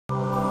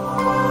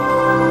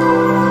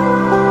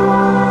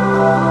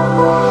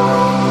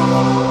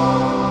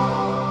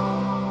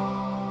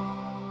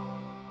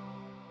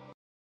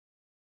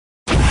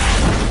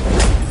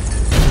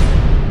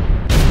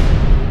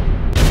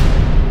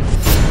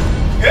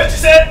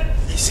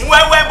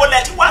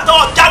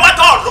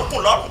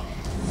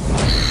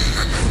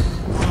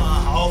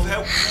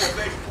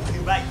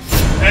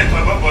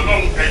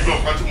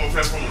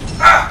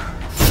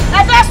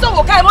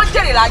báyìí mo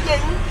jèrè láyé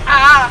yín.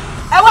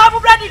 Ẹ wá mú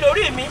búrẹ́dì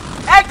lórí mi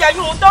ẹ jẹ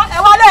yún un tán ẹ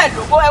wá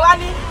lẹ́ẹ̀lógó ẹ wá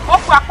ní ó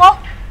papọ̀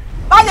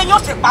báyẹn yóò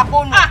ṣe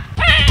papọ̀ nù.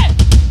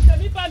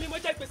 Tẹ̀mí bá mi mo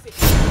jẹ́ gbèsè.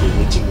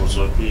 Èmi tí mo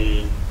sọ pé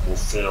mo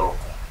fẹ́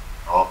ọkàn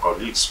àwọn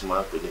colleagues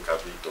máa ń pè ní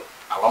carburetor.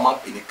 Àwa máa ń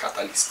pè ní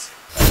catalyst.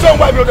 Ṣé òun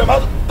wá ibi ọ̀dọ̀ máa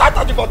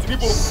tààtàjì fọ̀tì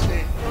níbo?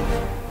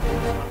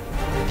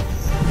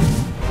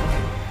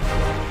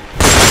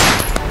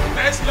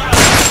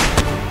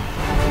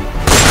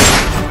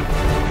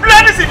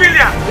 Bloody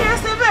civilian. Kí ẹ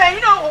ṣe bẹ́ẹ̀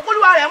yín náà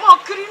òkúlùwà rẹ̀ mọ́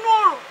kiri inú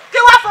òrùn kí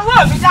wá fọwọ́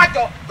mi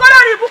dájọ́ kó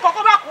lórí ibú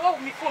kọ̀ọ̀kan bá kó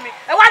mi fún mi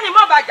ẹ wá ní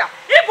mọ́ bàjá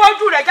ibo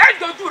ojú rẹ̀ jẹ́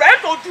ìdojú rẹ̀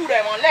ìtọ́jú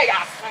rẹ̀ mọ́ lẹ́yà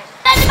fún.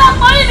 Ẹni bá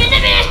kọrí mi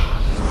níbi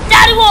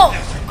járiwo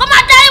kó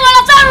máa járiwo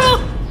lọ sọ́run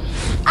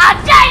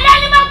àjẹ́ ilé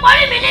ẹni bá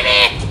kọrí mi níbi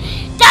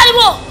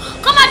járiwo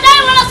kó máa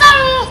járiwo lọ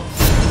sọ́run.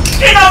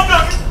 Kí ló ń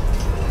bọ̀?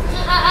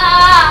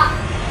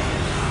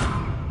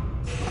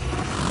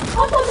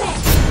 Ó tó bẹ̀.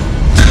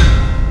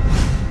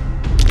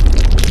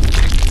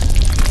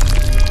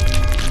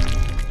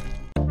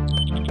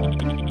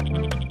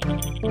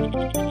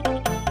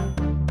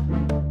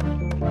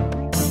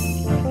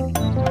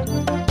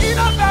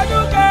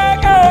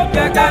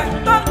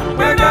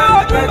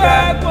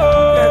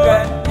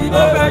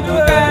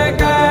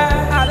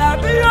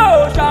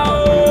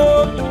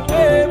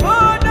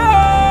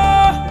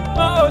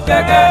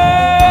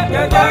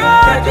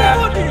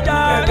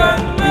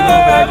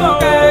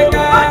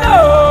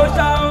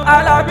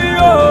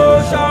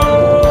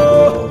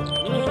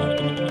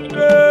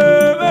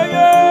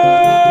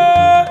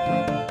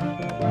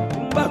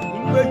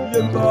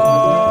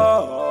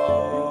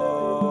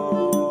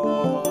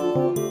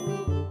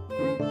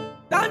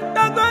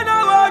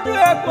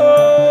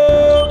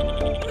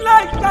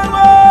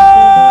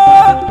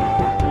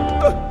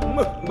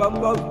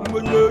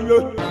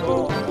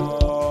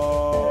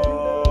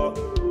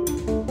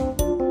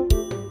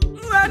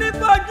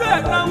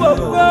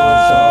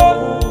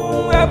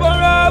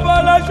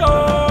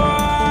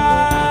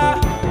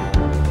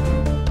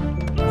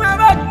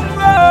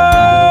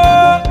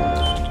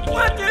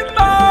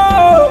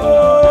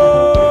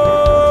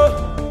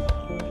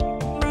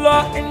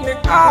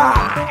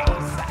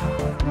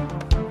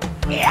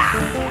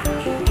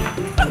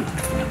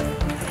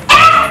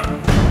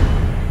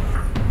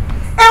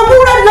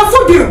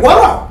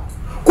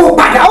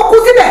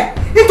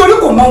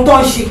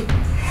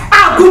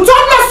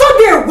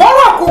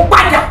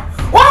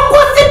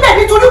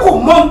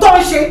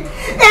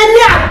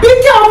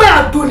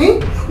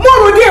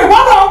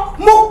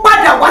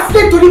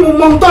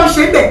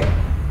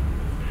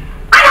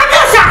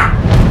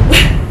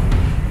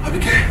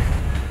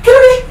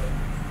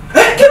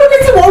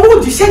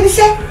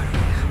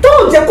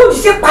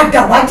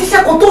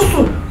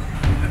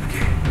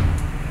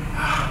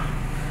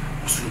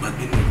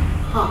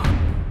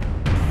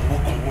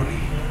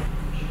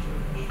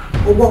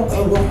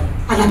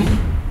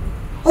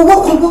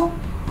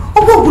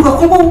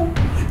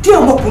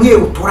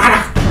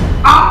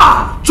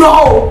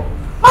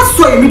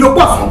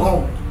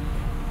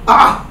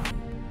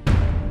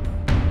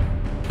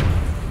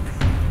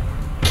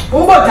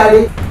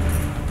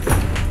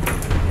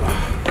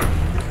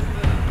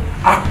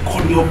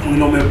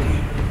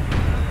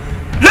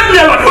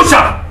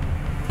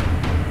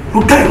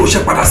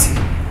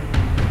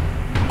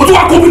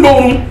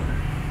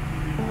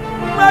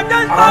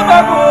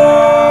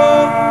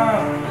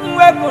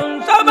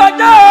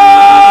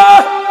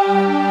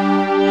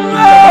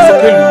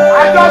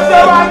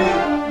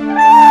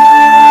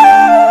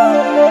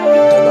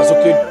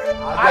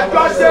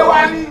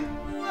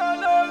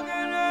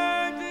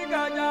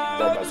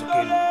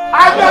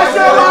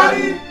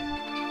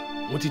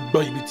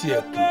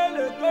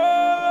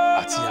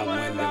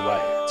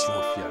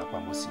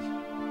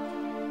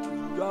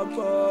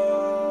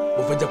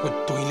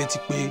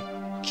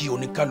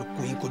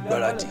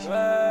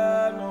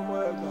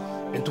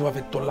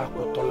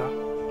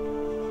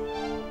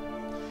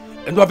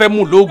 Ẹni tó bá fẹ́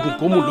mú lóògùn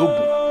kó mú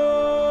lóògùn.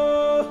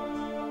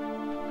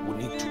 We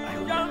need to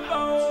iron them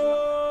out.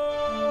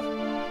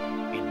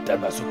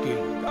 Ìdàgbàsókè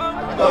ìlú.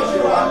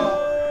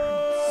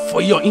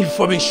 For your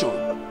information,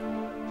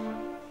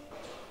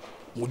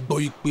 mo gbọ́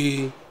yí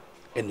pé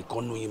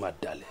ẹnìkan nú yín máa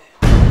dalẹ̀.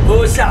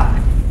 OOSHA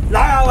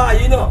lára wa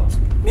yìí náà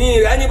mi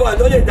ìrẹ́ níbọn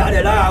tó lè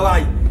dalẹ̀ lára wa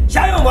yìí.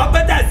 Ṣáyọ̀ wọ́n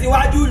pẹ́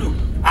tẹ̀síwájú lù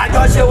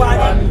àjọṣe wa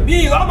ni mi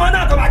ìrọ́mọ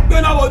náà tó máa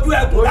gbé náà wojú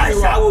ẹkùn láì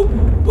ṣàwò.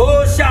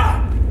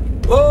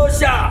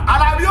 OOSHA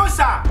Àlàbí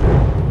OOSHA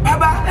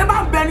ẹ má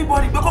ń bẹ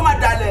níbọn pé kó má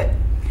dalẹ̀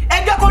ẹ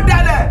jẹ́ kó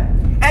dalẹ̀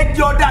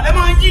ẹ̀jẹ̀ ọ̀dàlẹ̀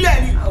máa ń yílẹ̀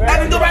ni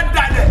ẹni tó bá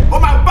dalẹ̀ ó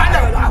máa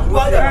balẹ̀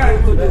wọlé.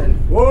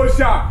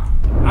 OOSHA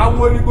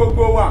àwọn ní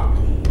gbogbo wa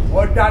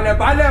ọ̀dàlẹ̀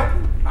balẹ̀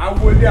àwọn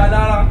olè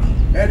alára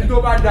ẹni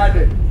tó bá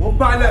dalẹ̀ ó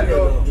balẹ̀ lọ.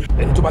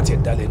 Ẹni tó bá tiẹ̀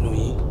dalẹ̀ nù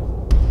yín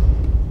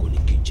kò ní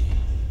keje.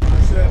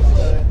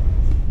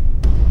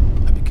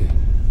 Àbíkẹ́.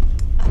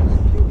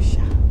 Àlàbí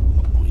OOSHA.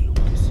 Ọkùnrin ló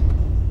kí sí.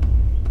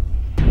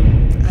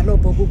 Àlọ́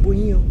bọ gbogbo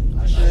yín o.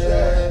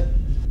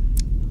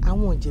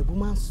 Àwọn Ìjẹ̀bú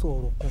máa ń sọ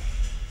ọ̀rọ̀ kan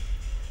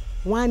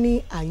wọ́n á ní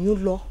àyún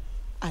lọ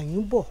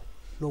àyún bọ̀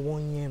lọ́wọ́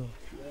yẹn rùn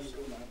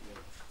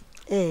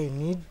ẹ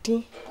ní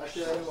dín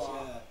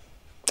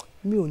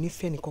mi ò ní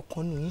fẹ́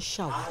nìkankan nù yín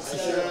ṣàwátì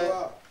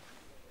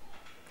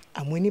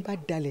àmọ́ ẹni bá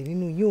dalẹ̀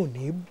nínú yín ò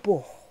ní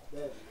bọ̀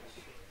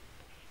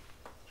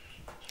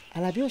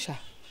Alábí Òòṣà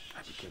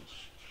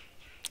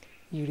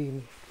ire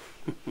ni.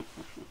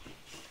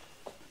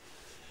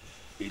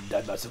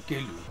 ìdàgbàsókè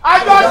ìlú.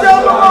 àjọṣe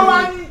olówó wa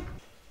ni.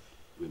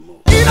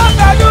 iná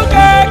gbẹdú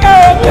kẹ̀kẹ́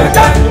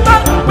kẹ̀kẹ́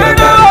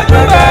gbẹdú ojú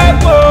ẹ̀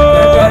kó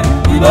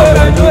iná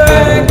gbẹdú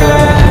kẹ̀kẹ́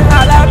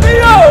Alábí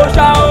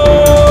Òòṣà o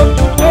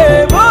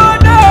èèmọ̀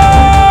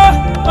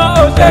náà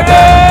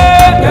òṣèré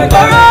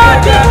ọ̀rọ̀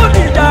tí kò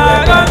ní ìjà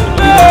kan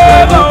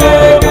lébọ̀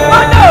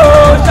ọ̀dọ̀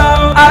Òòṣà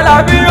o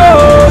Alábí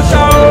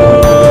Òòṣà o.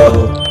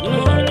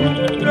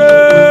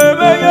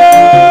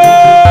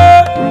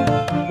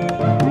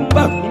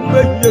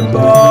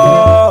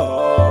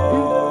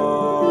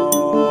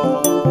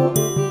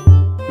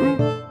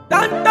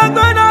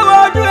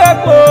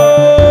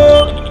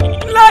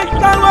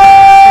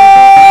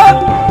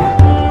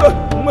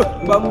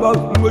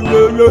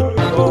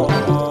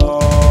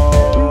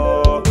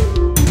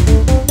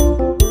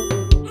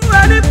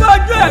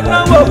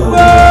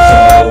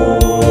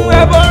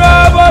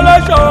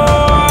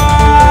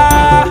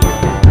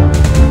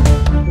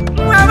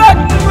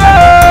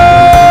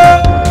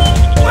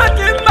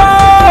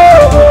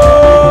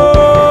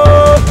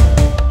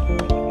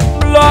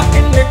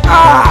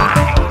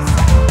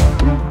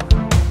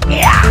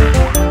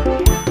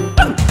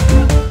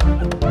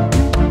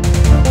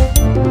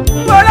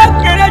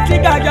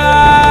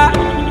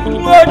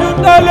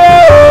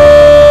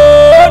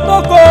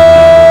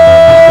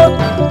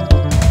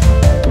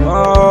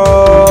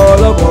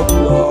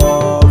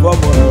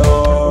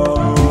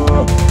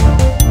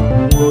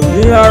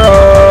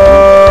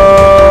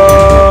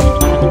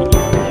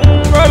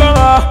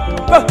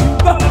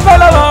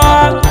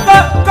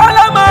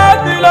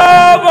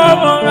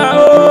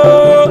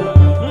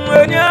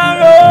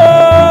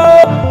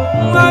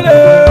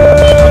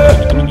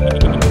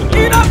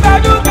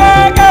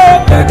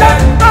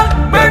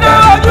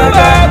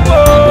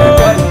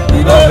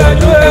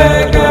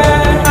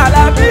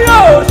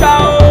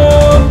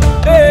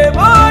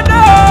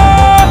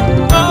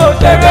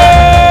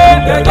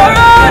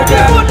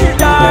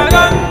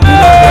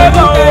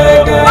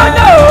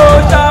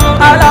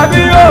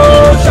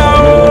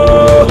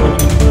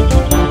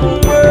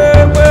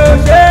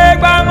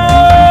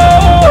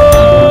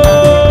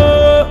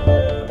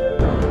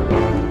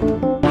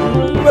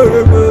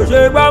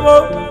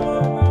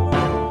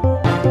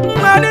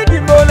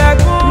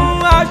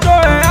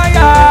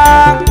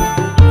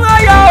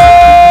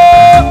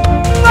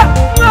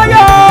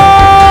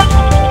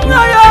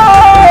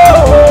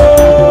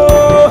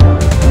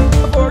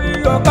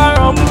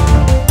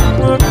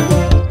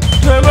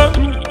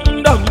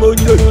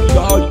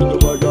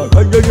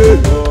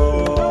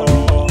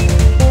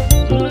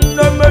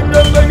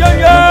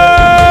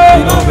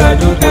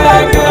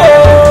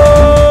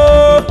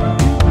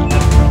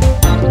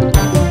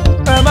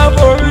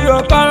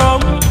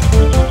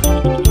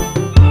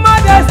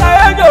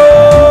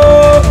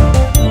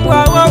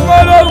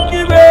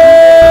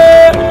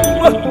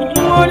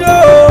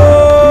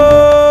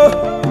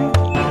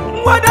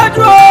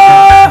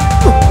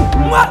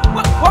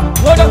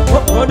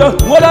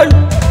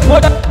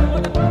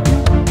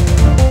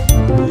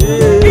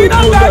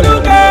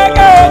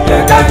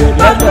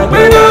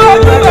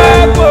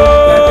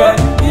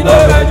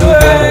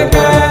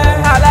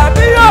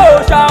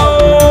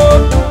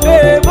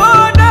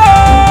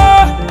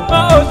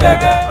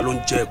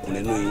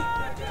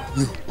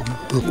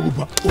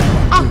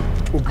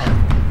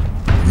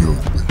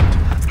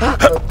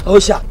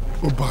 Òòṣà.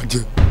 Ó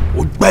bàjẹ́.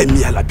 Ó gbá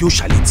ẹ̀mí Alábí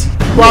Òòṣà létí.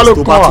 Wá ló kọ́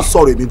wa. Tó bá tún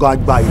sọ̀rọ̀ èmi gan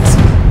agbá etí.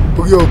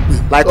 Orí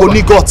ọ̀gbìn. Like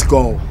onígọ̀t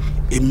gan.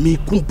 Èmi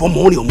kún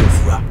bọ́mọ rìn ọmọ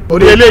òfurá.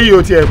 Orí eléyìí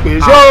ò tiẹ̀ pé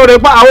ṣé o rè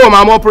pa àwọn ọmọ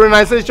àmọ́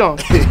pronunciation.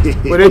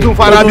 Òde tún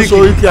fara bí kì. Ó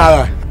tún sọ ike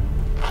ara.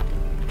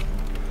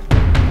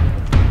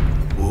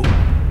 O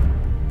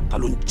ta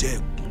ló ń jẹ́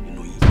ẹ̀kún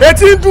nínú yìí?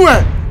 Etí ń dùn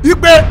ẹ̀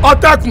wípé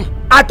ọ̀tẹ̀kùn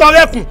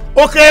àtọ̀rẹ́kùn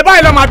òkè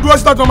báyìí lọ́ọ́ máa dúró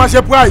sí tọ́jú ọmọ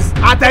ṣe price.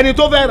 Àtẹni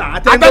tó fẹ́ rà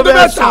àtẹni tó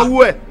fẹ́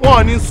sanwó ẹ̀ wọn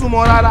ò ní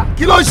súnmọ́ rárá.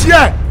 Kí ló ṣe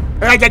ẹ̀?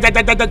 Ẹ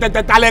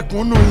jẹjẹjẹjẹjẹjẹ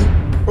talẹ̀kùn nù yín.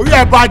 Orí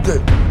ẹ̀ bàjẹ́.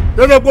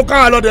 Lórí epo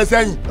káwọn ọlọ́dẹ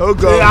sẹ́yìn.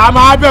 A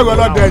máa bẹ̀rù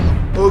ọlọ́dẹ ni.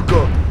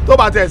 Ogò tó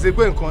bá tẹ̀ sí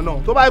pé nǹkan náà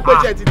tó bá yẹ pé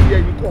jẹ́ ti di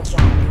ẹ̀yìn kan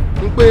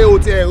fún un pé o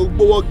tiẹ̀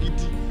gbowó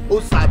gidi ó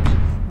sàbí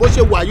bó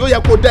ṣe wà yóò yẹ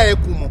kó dá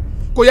ẹkùn mọ̀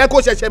kò yẹ kó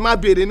ṣẹ̀ṣẹ̀ máa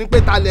béèrè ní pé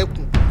ta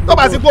lẹkùn tó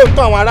bá sí kó ń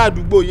tàn àwọn ará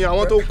àdúgbò yẹn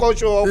àwọn tó kọ́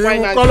ṣọ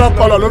finance.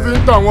 Kọ́lọ́kọ́lọ́ ló fi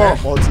ń tàn wọ́n.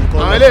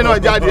 Àwọn eléyìí náà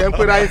jáde ẹ̀ ń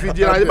pera yín fi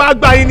jìnnà ẹ̀ bá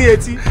gbá yín ní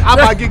etí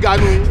àbá gíga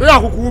nù yín. Ṣé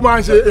àkókò máa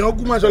ń ṣe èèyàn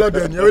kú máa ń ṣe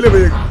ọlọ́dẹ ni ẹ lè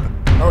bèèrè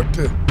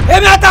ọ̀tẹ̀.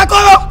 Èmi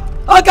àtàkọ́rọ̀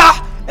ọ̀gá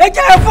ẹ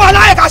jẹ́ ẹ fún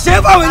aláìka ṣe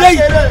é fáwọn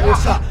eléyìí.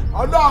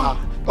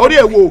 Orí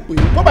èwo òpè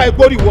tó bá yẹ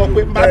kórì wọ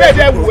pé bàbá ẹ̀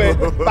dẹ́ wù ẹ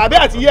bàbá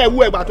àti ìyá ẹ̀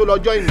wù ẹ gbà tó lọ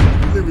jọ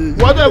ìrìn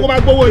wọ́n tó yẹ kó máa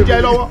gbówó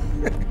oúnjẹ lọ́wọ́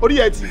orí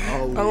ẹ̀ ti.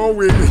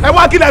 ẹ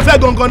wá kí lẹ fẹ́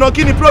gangan náà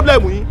kí ni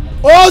problem yín.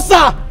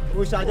 OOSHA.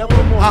 OOSHA jẹ́ kó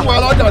mọ̀. Fún wa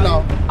lọ́dọ̀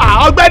náà.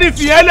 Ọ̀gbẹ́ni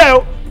fìyẹn lẹ̀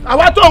o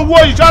àwa tó ń wo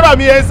ìṣọ́rọ̀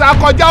mi ẹ̀ sá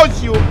kọjá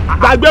òsì o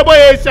gbàgbé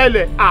bóyá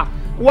ṣẹlẹ̀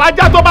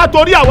wájà tó bá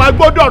torí àwa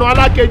gbọ́dọ̀ ọ̀run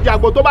alákejì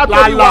àgbò tó bá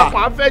torí wa kó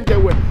a fẹ́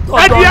jẹ̀wẹ̀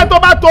ẹdìyẹ tó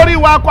bá torí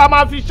wa kó a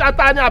máa fi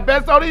ṣata ní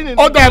àbẹ́sọ́rí nìyí.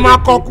 ó dẹ̀ máa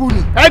kọ kú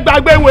ni. ẹ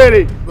gbàgbé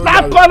wèrè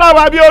lákọ́lá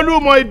wa bí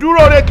olúmọ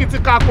ìdúró rẹ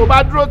kìtìkà kò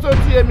bá dúró tó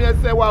tí èmi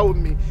ẹsẹ̀ wa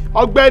omi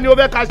ọ̀gbẹ́ni ó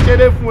fẹ́ ká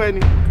ṣeré fún ẹni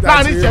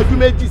láàrin ìṣẹ́jú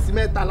 2 sí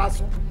 3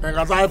 lásán.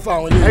 ẹ̀ka sáré fún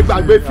àwọn ilé. ẹ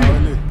gbàgbé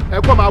fíìmù ẹ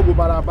kọ́ máa wò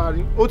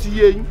barabari ó ti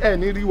yé yín ẹ̀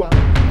ní rí wa.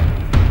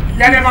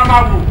 ìyẹn máa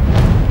máa wò.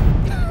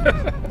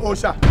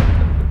 OOSHA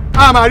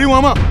a máa rí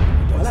wọn mọ́.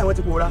 wàhálà ìwọ́n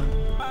ti pòórá.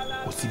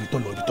 kò síbi tó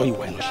lọ ibi tó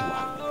ìwà iná ṣe wà.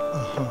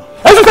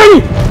 ẹ sọ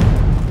sẹ́yìn.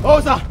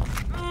 OOSHA.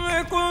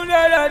 ikún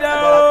dẹ́dẹ́dẹ́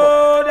o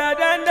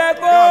dẹ́dẹ́ ń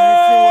dẹ́kọ́. ká mi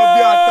fún wọn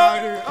bí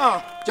atare.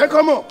 jẹ́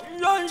kọ́ mọ̀.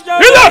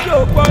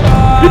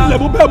 ilẹ̀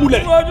mo bẹ́ẹ̀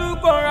múlẹ̀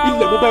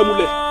ilẹ̀ mo bẹ́ẹ̀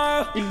múlẹ̀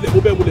ilẹ̀ mo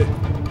bẹ́ẹ̀ múlẹ̀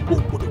o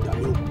gbọ́dọ̀ dà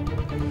mí o.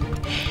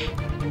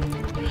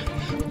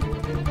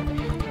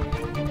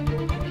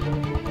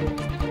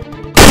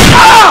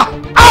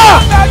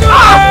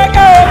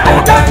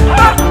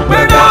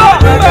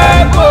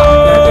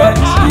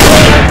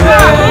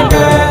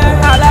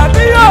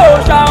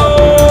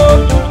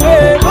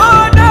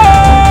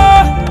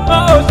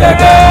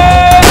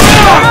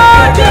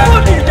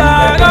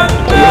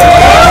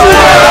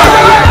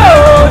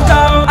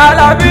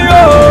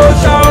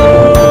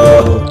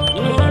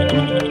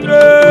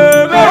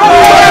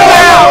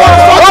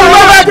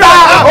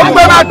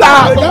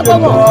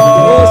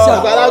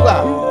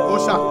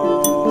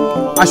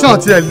 àṣà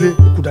àti ẹ̀ lé.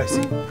 kúdà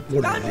sí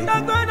wọn lè lé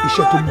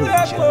iṣẹ́ tó mú ẹ̀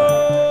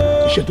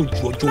iṣẹ́ tó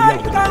ju ọjọ́ orí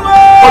àwọn ọmọdé.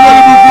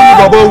 olórí bíbí ni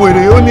bàbá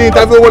wèrè ó ní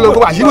tàbí owó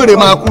lọ́gbọ́n àṣìwèrè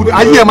máa kú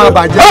ayé ẹ̀ máa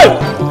bàjẹ́.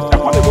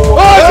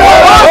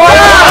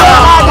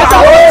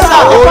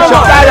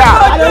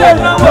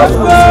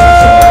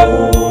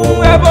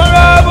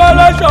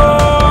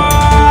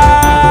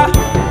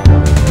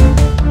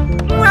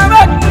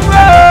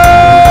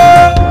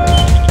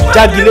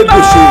 jágilé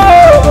gbòòṣe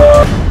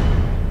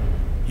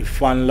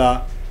Ifá ńlá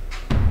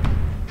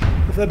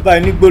ó fẹ́ bá ẹ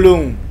ní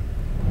gbólóhùn.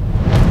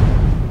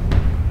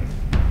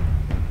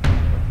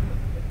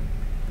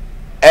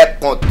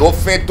 ẹkùn tó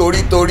fín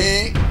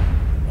torítorí.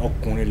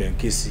 ọkùnrin lẹ́ ń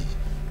ké sí.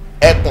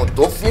 ẹkùn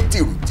tó fín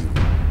tìrùtìrù.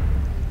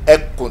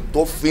 ẹkùn tó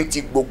fín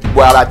ti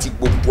gbogbo ara ti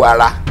gbogbo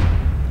ara.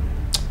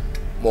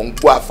 mò ń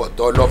gbọ́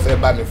àfọ̀tọ́ ọlọ́fẹ́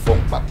bá mi fọ́n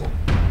papọ̀.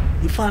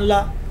 Ifá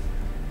ńlá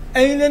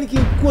ẹ̀yin lẹ́ni kí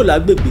n kúrò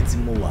lágbègbè tí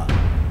mo wà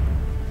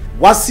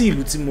wá sí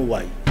ìlú tí mo wà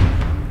yìí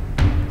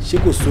ṣé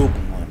kò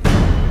sóògùn mọ́ ni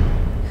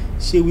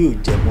ṣé wí ò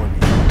jẹ mọ́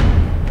ni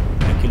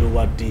kí ló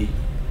wá dé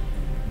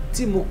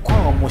tí mo kọ́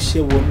àwọn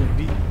ọmọọṣẹ́ wọnú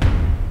bí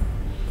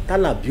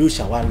tálàbí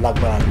òòṣà wa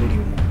lágbára lórí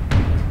wọn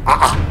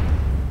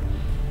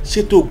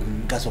ṣé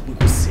tóògùn ká sọ pé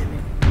kò sí ni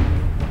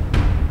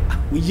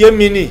ó yé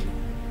mi ni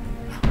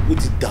ó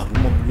ti dàrú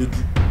mọ́ mi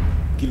lójú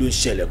kí ló ń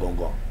ṣẹlẹ̀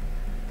gangan.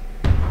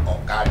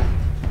 ọ̀kadì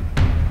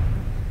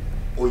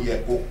ó yẹ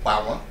kó pa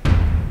wọ́n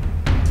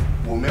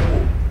wò mẹ́wò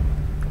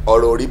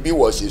ọ̀rọ̀ rí bí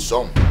wọ́n ṣe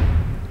sọ̀hún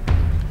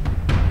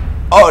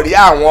ọ̀rí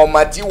àwọn ọmọ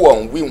tí wọ́n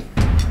ń wíhun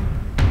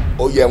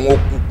ó yẹ wọn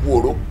kú kú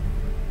oró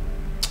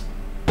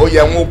ó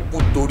yẹ wọn kú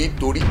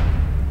torítorí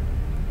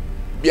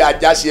bí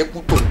ajá ṣe kú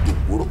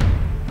tòǹtòkúrò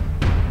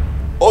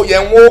ó yẹ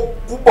wọn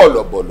kú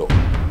bọ̀lọ̀bọ̀lọ̀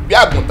bí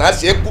àgùntàn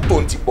ṣe kú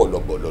tòǹtì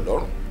bọ̀lọ̀bọ̀lọ̀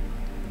lọ́rùn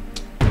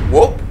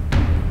wo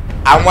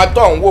àwọn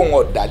tó ń wò wọn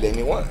ọ̀dàlẹ̀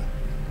ni wọ́n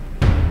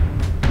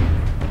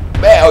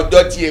bẹ́ẹ̀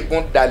ọjọ́ tí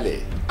eégún dalẹ̀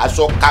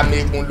aṣọ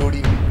kámẹ́gún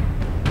lórí ni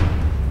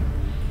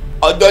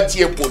ọjọ́ tí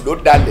epo ló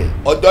dalẹ̀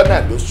ọjọ́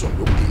náà ló sùn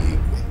lókè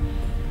èèpẹ̀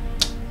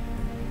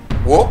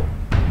wo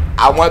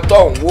àwọn tó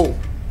ń wò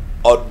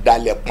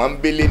ọ̀dàlẹ̀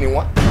pọ́nbélé ni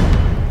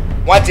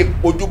wọ́n ti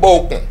pojúbọ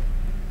okùn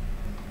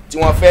tí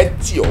wọ́n fẹ́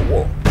tì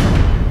ọwọ́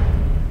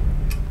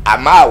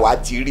àmọ́ àwa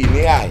ti rí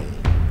ní àyìn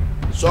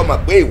sọmọ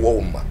pé ìwọ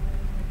ò mọ̀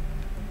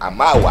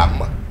àmọ́ àwa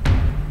mọ̀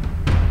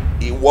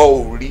ìwọ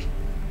ò rí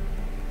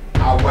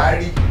àwa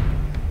rí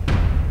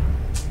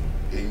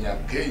èèyàn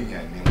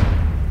kéèyàn ni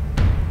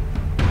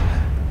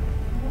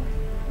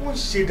wọ́n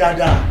ṣe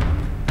dáadáa.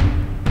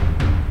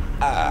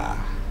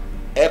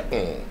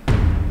 ẹkùn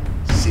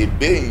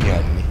ṣèbé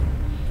èèyàn ni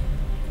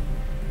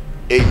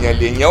èèyàn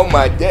lèèyàn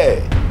máa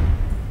jẹ́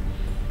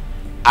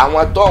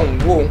àwọn tó ń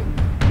wò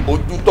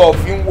ojú tó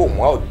fi ń wò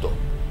wọ́n ọ̀dọ̀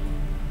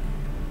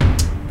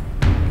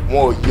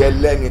wọn ò yẹ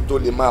lẹ́ni tó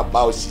lè máa bá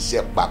ọ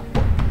ṣiṣẹ́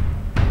papọ̀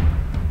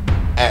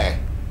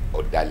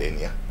ọ̀dàlẹ̀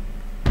ni à.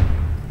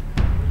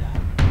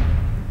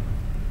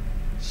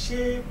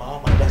 ṣé màá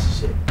máa dá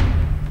ṣiṣẹ́.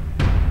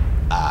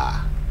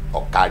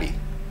 ọ̀kàrè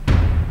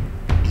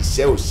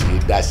iṣẹ́ ò ṣe é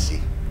dá ṣe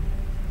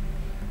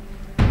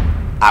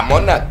àmọ́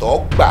náà tó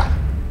gbà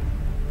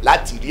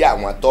láti rí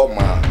àwọn tó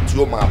mọ̀ tí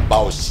ó máa bá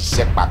ọ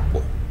ṣiṣẹ́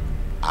papọ̀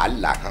á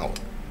là hàn ọ́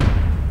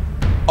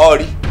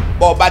ọ̀rí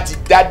bọ́ ọ bá ti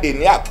jáde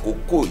ní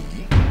àkókò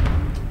yìí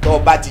tó o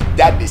bá ti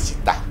jáde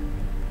síta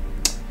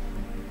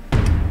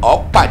ọ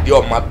pàdé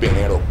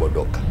ọmọbìnrin rẹ̀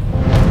gbọ́dọ̀ kan.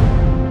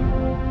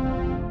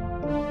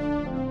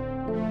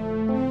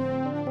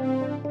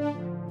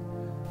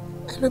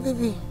 Hello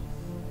baby,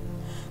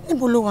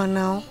 níbo ló wà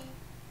náà?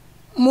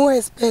 Mo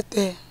expect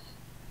ẹ.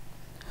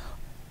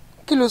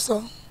 Kí ló sọ?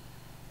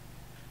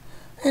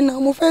 Ẹ náà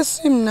mo fẹ́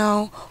swim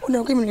náà, ó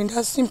dẹ̀ kí mi lè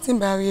dá swim tí n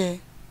bá rí ẹ.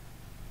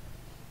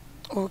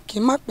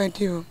 Okay, má pẹ́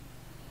dé o.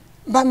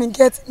 Bá mi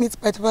get meat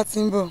pie tó bá ti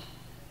ń bọ̀.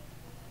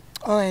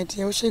 Alright,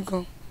 dear, ó ṣé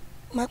gan.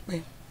 Má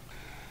pẹ́.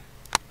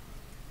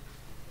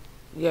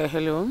 Yeah,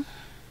 hello.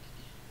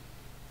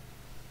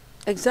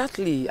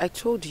 Exactly, I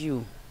told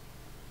you.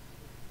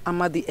 I'm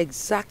at the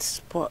exact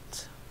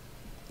spot.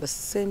 The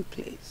same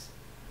place.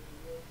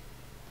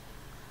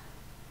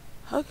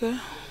 Okay.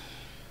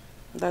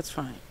 That's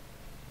fine.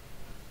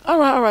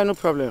 Alright, no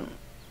problem.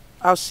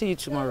 I'll see you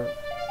tomorrow.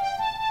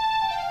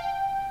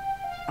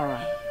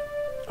 Alright.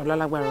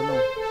 Olalagbara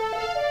Ọlọ́run.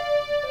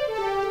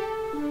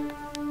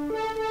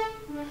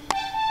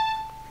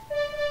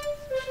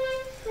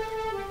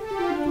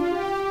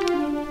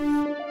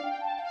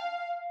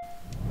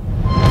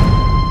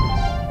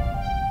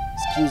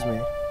 Excuse me.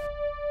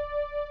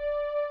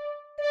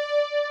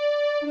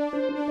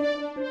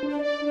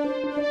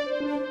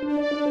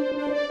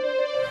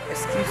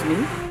 Excuse me?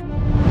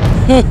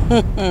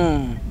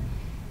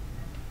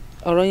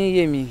 Ọ̀rọ̀ yín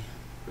yé mi.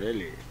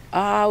 Really?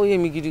 Ó yé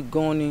mi gidi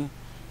gan ni.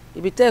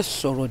 Ibi tẹ́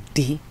sọ̀rọ̀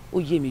dé, ó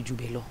yé mi jù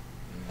bẹ́ẹ̀ lọ.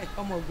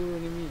 Ọmọ ìgboro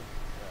ni mí.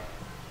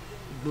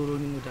 Ìgboro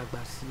ni mo dàgbà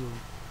sí o.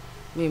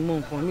 Mi mọ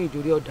nǹkan mi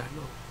ìdórí ọ̀dà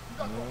lọ.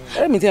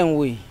 Ẹ̀rẹ́ mi tẹ́ ń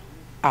wò yìí.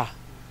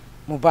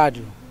 Mo bad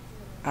o.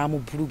 Mo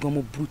burú gan,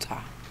 mo brutal.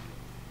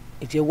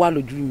 Ẹ̀jẹ̀ wà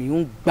lójú mi, ó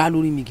ń gbá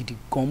lórí mi gidi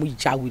gan, mo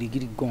já wèrè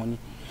gidi gan ni.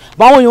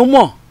 Báwọn èèyàn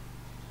mọ̀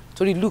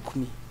torí look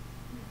mi.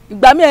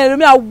 Ìgbà mi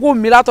ẹlòmíì á wò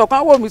mí látọ̀kan,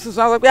 á wò mí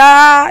sísun, á sọ pé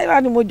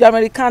ìlànà ni mo jọ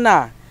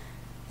Americana,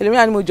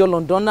 ẹlòmíì ni mo jọ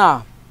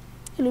Londoner,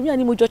 ẹlòmíì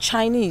ni mo jọ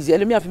Chinese,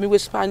 ẹlòmíì á fi mí wé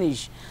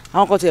Spanish.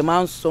 Àwọn kan tẹ̀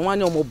máa ń sọ wọ́n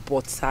ní ọmọ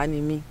bọ̀tá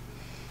ni mí.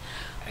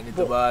 Ẹni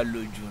tó bá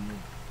lójú nù,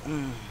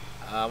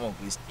 a mọ̀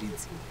pé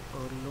street.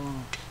 Ọlọ́run,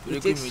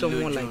 it takes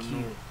someone like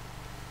you.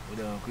 Ó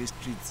dẹ̀ mọ̀ pé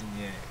street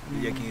yẹn ló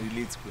yẹ kí n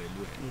relate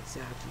pẹ̀lú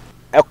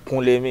ẹ̀.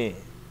 Ẹkùn lèmi,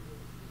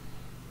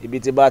 ibi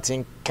tí bá ti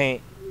ń kín,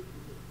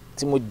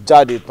 tí mo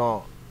jáde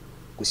tán,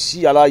 kò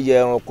sí aláyẹ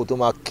ẹranko tó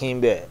máa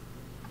kín bẹ́ẹ̀.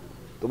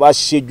 Tó bá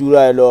ṣe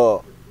jura ẹ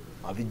lọ,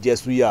 màá fi jẹ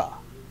súyà.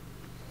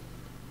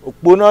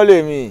 Òpónà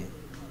lèmi,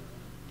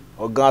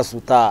 ọ̀gá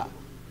sùtà.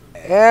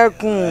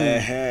 Ẹkùn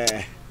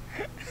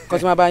kọ́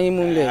tí máa bá yín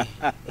múlẹ̀,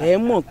 ẹ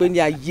mọ̀ pé ní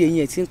ayé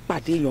yẹn ti ń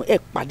pàdé èèyàn, ẹ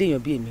pàdé èèyàn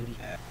bí èmi rí.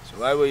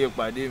 Ṣùgbọ́n ìwòye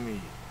pàdé mi,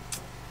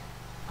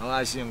 àwọn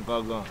àṣẹ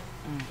nǹkan gan,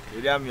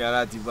 eré àmì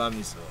ara ti bá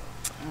mi sọ,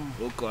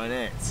 ó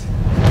connect.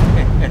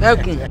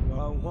 Ẹkùn.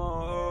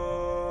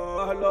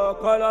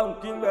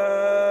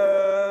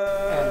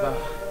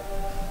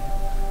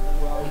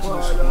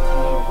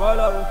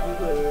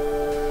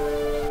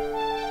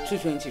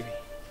 $220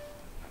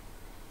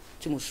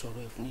 tí mo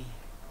sọ̀rọ̀ ẹ̀ fún yín.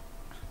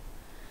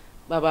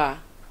 Bàbá,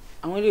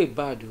 àwọn ilé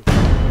ìbàdó.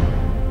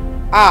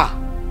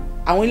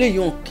 Àwọn ilé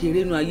yìí hàn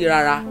kéré nínú ayé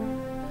rárá.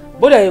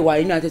 Bódà ìwà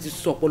yìí ní àti ti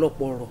sọ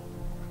ọ̀pọ̀lọpọ̀ ọ̀rọ̀.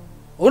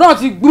 Òun náà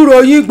ti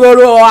gbúrò yín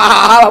gbòòrò.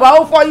 Bàbá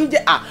ó fọ́ yín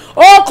jẹ.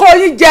 Ó kó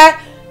yín jẹ.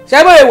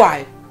 Ṣẹ́gbẹ́ ìwà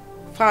yìí.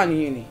 Fáànù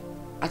yìí ni.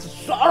 Àti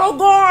sọ̀rọ̀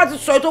gan-an àti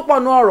sọ ètò pọ̀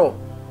nù ọ̀rọ̀.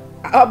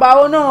 Bàbá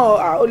ó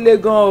náà ó le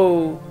gan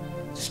o.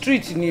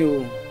 Street ni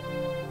o.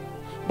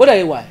 Bódà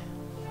ìwà yìí.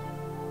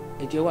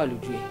 Ẹ̀jẹ̀ wà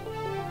lójú ẹ̀.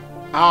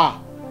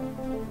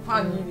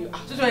 Fáànù yìí ni.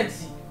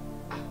 220.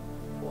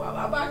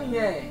 Bàbá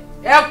nìyẹn.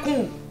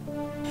 Ẹkùn.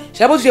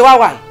 Ṣé bó ti ṣe wá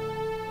wà yìí?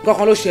 Nǹkan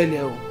kan ló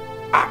ṣẹlẹ̀ o.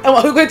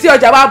 Ẹ̀wọ̀n pípé tí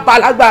ọjà bá ba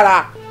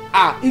lágbára.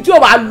 Ìtí ò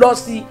bá lọ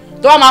sí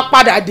tó wá máa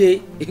padà dé.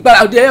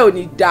 Ìpadà dé ò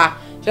ní da.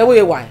 Ṣé bó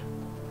ṣe wà yìí?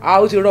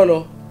 Ó ti rọ́ lọ.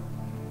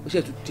 Ó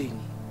ṣe tún dé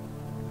ni.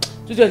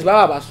 220 bá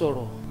bàbá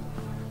sọ̀rọ̀.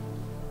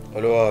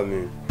 Olúwa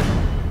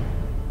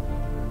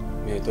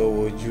mi tó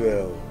wojú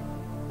ẹ o.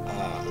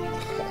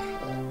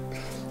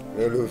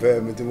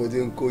 Lólùfẹ́ mi tí mo ti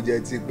ń kó jẹ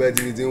tipẹ́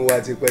tí mi ti ń wá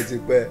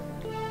tipẹ́tipẹ́.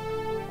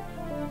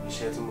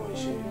 Iṣẹ́ tí mo ń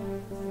ṣe,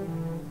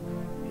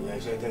 ìyá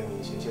iṣẹ́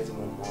tẹ̀yìn ṣe, iṣẹ́ tí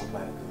mo mọ̀ ọ́ pa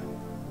ẹ̀ gan-an.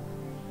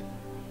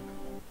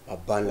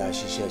 Bàbá ńlá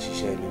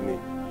ṣiṣẹ́ ni mí.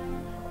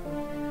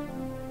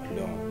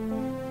 Ọlọ́run.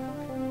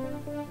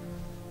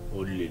 Ó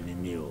lè ní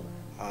mí o.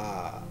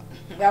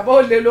 Bàbá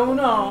ó lè lóhun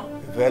náà.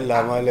 Ìfẹ́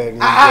làmọ́lẹ̀ ní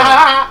ìjọ.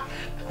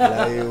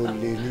 Àlàyé ó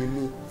lè ní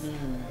mí.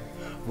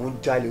 Mo ń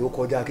jalè ó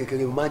kọjá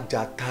kékeré, mo máa ń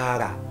jà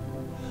tààrà.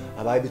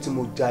 Àbá ibi tí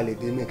mo jalè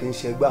dé mi kì í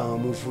ṣẹgbẹ́ àwọn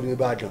ọmọ fún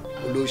nìbàdàn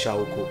olóòṣà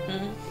oko.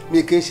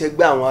 Mi kì í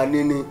ṣẹgbẹ́ àwọn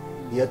aníní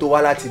ìyẹn tó wá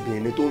láti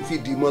Benin tó ń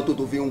fìdí mọ́tò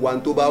tó fi ń wa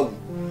tó bá wù.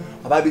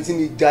 Àbá ibi tí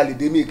mi jalè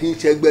dé mi kì í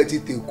ṣẹgbẹ́ ti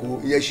tèkó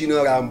ìyẹn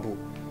Ṣínà Rambo.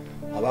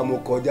 Àbá mo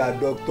kọjá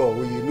dókítà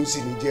Oyènúsì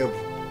níjẹ̀bù.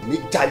 Mi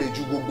jalè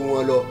ju gbogbo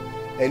wọn lọ.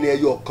 Ẹni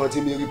ẹyọ kan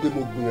tí mi rí pé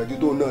mo gbìyànjú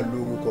tó náà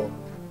lórúkọ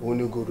òun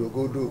ni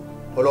gòdògòdò.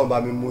 Ọlọ́run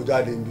bá mi mú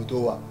jáde níbi tó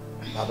wà.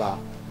 Bàbá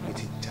mi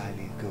ti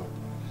jalè gan.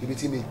 Ibi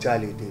tí mi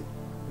jalè dé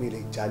mi lè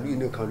jàlú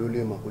inú kan ló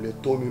lè mọ̀ kó lè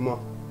tó mi mọ́.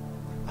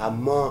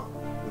 Àmọ́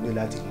mo ní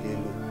láti lé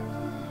lò.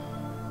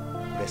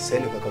 Bẹ̀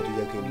sẹ́ni kankan tó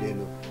yẹ kí n lé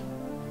lò.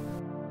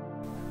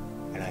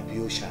 Àlàbí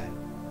OOSHA ẹ̀.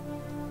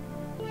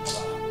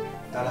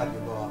 Tálábí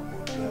bá wa pọ̀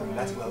bẹ̀rù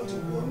láti gba ojú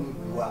wọ ní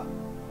ìlú wa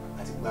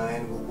àti gba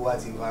ẹni gbogbo wa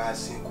ti fara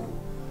sínkù.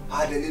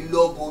 A lè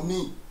lọ́bọ̀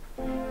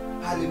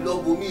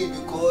mí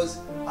because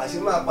àṣé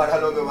máa padà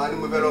lọ bẹ̀ wá ní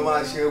mo fẹ́ lọ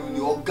máa ṣe ẹrù ni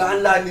ọ̀gá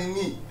ńlá ni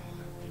mí.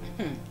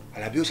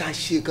 Àlàbí OOSHA ń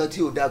ṣe nǹkan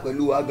tí ò dáa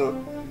pẹ̀lú wa gan.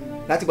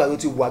 Láti ìgbà tó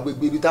ti wà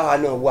gbégbé ibi táwa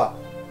náà wà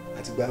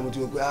àti ìgbà mo ti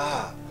wò pé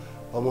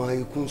ọmọ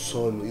ikú ń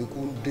sọnù ikú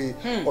ń dé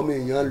ọmọ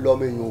èèyàn ń lọ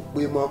ọmọ èèyàn ò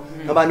pé mọ́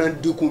wọ́n bá náà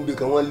dínkù bí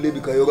kan wọ́n lé bí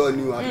kan irọ́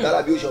ni o àti tára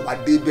bí ó ṣọba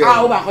dé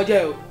bẹ́ẹ̀. ó bà nǹkan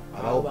jẹ́ o.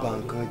 ó bà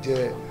nǹkan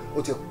jẹ́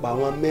ó ti pa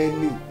wọn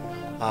mẹ́nì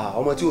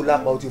ọmọ tí ò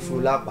lápá ó ti fún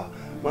un lápá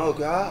máa wò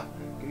pé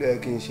kí ló yẹ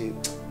kí n ṣe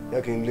yẹ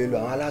kí n lè lo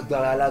àwọn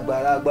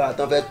alágbára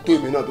tán fẹ́ tó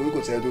èmi náà torí kò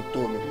sẹ́ni tó tó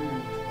mi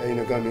ẹ̀yin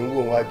nìkan mi ń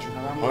wò wájú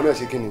àwọn náà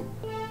ṣe kí ni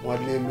wọ́n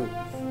lé lò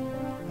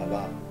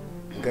bàbá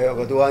nǹkan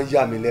ọkọ̀ tó wá ń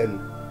yà mí lẹ́nu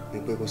ni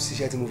pé kò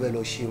síṣẹ́ tí mo fẹ́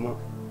lọ ṣe mọ́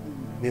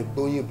mi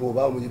gbóyìnbó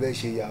báwo mo ti fẹ́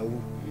ṣe yahoo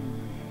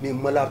mi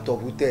mọ́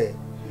láptọ̀pù tẹ̀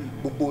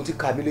gbogbo ohun tí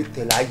kàmí lè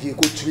tẹ̀ láyé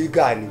kó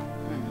tírígà ni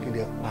kí n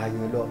lè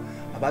pààyàn lọ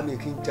bàbá mi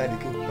kí n jáde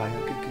kí n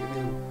pààyàn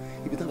kékeré o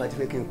ibi táwọn àti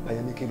fẹ́ kí n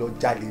pààyàn ni kí n lọ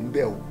jáde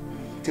ńbẹ̀ o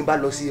tí n bá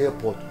lọ sí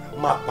airport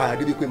máa pààyàn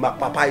débi pé máa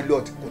pa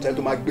pilot kò tẹ́lẹ̀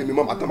tó máa gbé mi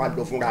mọ́ màá tán máa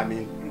lọ fúnra mi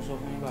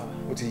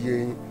ó ti yé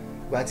yín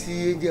ìgbà tí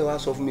angel wa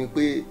sọ fún mi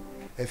pé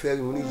ẹ fẹ́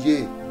rí oní yé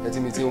ẹ tí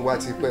mi ti ń wá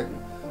tipẹ́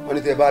wọ́n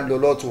ní tẹ́ bá lọ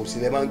lọ́tún òsì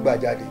lẹ́ máa ń gbà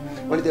jáde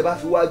wọ́n ní tẹ́ bá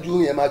fi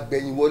wájú yẹn máa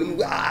gbẹ̀yìn wọlé mú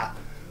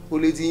ó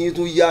lè ti yín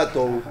tún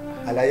yàtọ̀ o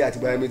àlàyé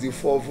àtìgbà yẹn mi ti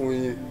fọ́ fún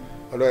yín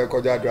ọlọ́yẹ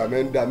kọjá dùn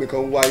àmẹ́ńdà mi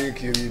kàn ń wáyé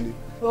kiri ni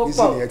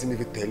nísìnyí yẹn tí mi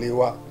fi tẹ̀lé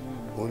wa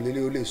òun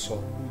lélẹ́ ó lè sọ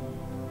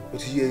ó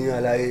ti yé yín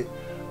àlàyé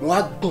wọ́n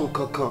á gbọ̀n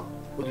kankan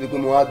ó ti di pé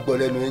mo wá gbọ́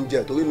lẹ́nu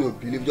angel torí mi ò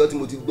bí lébíjọ́ tí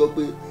mo ti gbọ́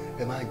pé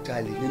ẹ máa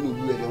jalè nínú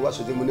ìlú ẹ̀ lẹ́wọ́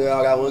àṣọ tí mo ní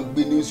ara wọn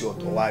gbé níwùsì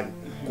ọ̀tọ̀ wa ni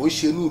kò ń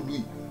ṣe inú ìlú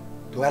yìí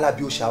torí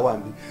alábí ó ṣàwà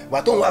mi ìgbà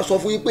tó ń wá sọ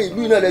fún yín pé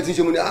ìlú náà lẹ ti ń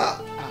ṣe mo ní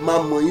máa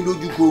mọ̀ yín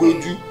lójú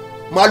korojú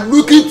máa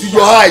look into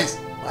your eyes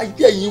máa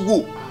yẹ yín wò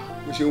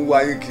mo ṣe ń wá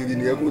yín kiri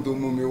nìyẹn kó tó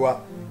mú mi wá.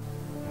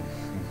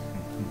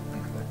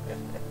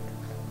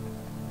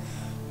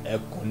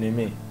 ẹkùn ni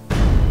mí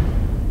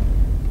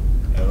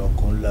ẹ̀rọ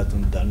kan ńlá tó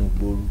ń dánú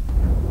gbóòrú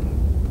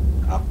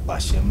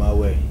apàṣẹ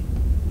máwẹ̀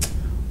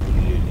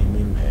olè ní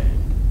mímẹ́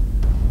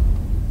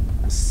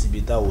kò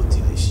síbi táwọn ti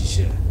lè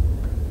ṣiṣẹ́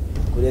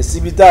kò lè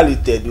síbi tá a lè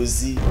tẹ̀dó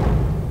sí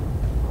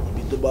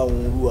ibi tó bá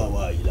ń rú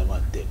àwa yìí la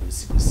máa tẹ̀dó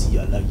sí kò sí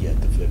aláyé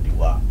àtẹ̀fẹ́ bí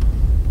wá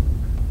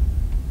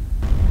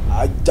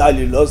a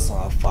jalè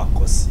lọ́sàn-án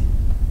afakọ́sí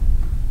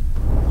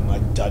a máa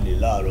jalè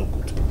láàárọ̀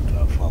kùtùkùtù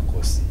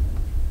afakọ́sí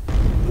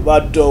tó bá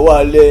dọ̀wọ́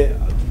alẹ́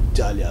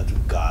àtúnjalè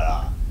àtúngara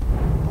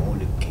àwọn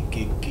olè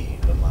kéékèèké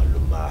ló máa lo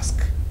mask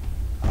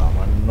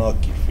àwọn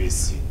nọ́ọ̀kì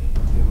fèsì ni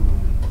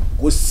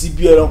kò sí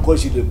bí ẹranko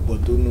ṣe lè pọ̀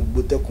tó nu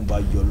gbótẹ́kùn bá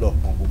yọ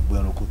lọ́ọ̀kan gbogbo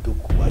ẹranko tó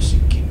kù wá ṣe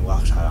kí ni wá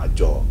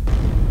ṣàràjọ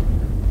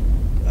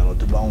ẹran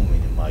tó bá wù mí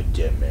ni máa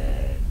jẹ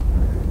mẹ́ẹ̀.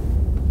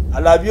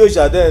 Alábí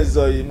òòṣà tẹ́ ń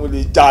sọ yìí mo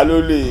lè jà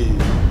lólè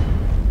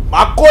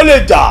máa kó lè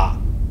jà.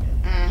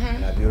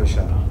 Alábí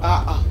òòṣà.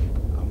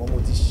 àmọ́ mo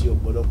ti ṣe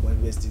ọ̀pọ̀lọpọ̀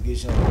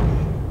investigation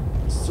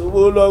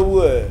sówó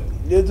lọ́wọ́ ẹ̀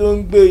ilé tó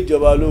ń gbé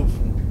ìjọba ló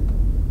fún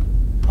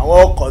àwọn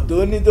ọkọ̀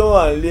tó ní tó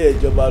wà nílé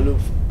ìjọba ló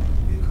fún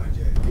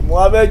ìmọ̀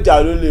abẹ́ jà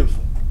ló lè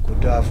fún kò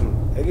dáa fún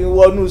ẹ kí n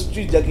wọnú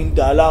street jẹ́ kí n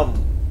dà á láàmú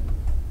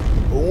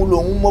òun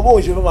lòun mọ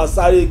bóun ṣe fẹ́ máa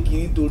sáré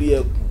kiri nítorí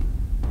ẹkùn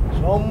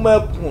ṣé wọ́n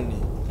mẹ́kùn ni.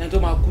 ẹni tó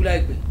máa kú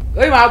láìpẹ́ ó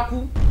yìí máa kú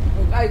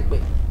láìpẹ́.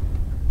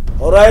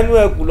 ọ̀rọ̀ inú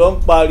ẹkùn ló ń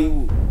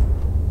pariwo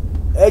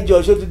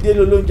ẹjọ́ ṣó ti délé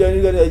olóúnjẹ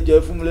nígbà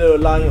ẹjọ́ fún mi lẹ́rọ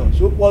láyàn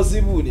ṣó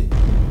pọ́síbù ni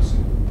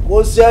kò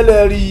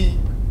ṣẹlẹ̀ rí i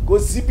kò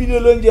síbi ní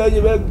olóúnjẹ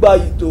ẹjẹ fẹ́ gba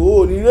ìtò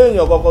ò ní ilé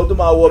èèyàn kankan tó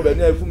máa wọ ọbẹ̀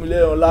ní ẹ fún mi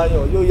lẹ́rọ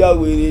láyàn yóò yá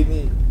wèrè ni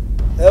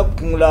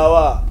ẹkùn la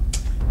wà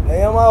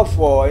ẹ̀yẹn má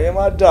fọ̀ ẹ̀yẹn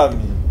má dà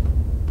mí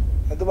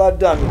ẹ tó bá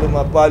dà mí ló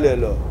máa balẹ̀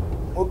lọ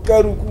mo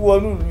kẹ́rù kú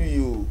wọnú ìlú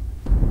yìí o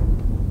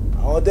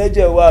àwọn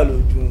tẹ́jẹ̀ wà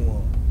lójú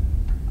wọn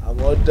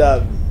àmọ́ dà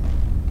mí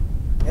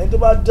ẹni tó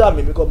bá dà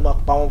mí mi kọ́ máa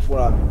pa wọ́n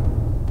fúnra mi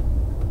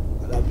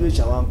Alábí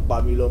òòṣà wa ń pa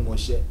mí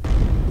lọ́mọṣẹ́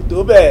kò tó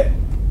bẹ́ẹ̀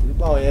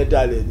nípa àwọn yẹn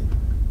dalẹ̀ ni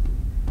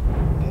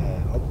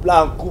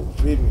ọ̀plan kù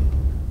fún mi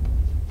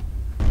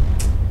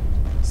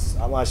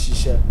a máa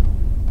ṣiṣẹ́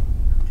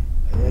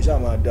ẹ̀yẹn ṣáà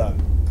máa dà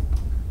mí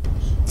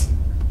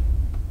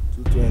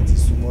 220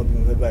 súnmọ́ bí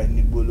mo fẹ́ báyìí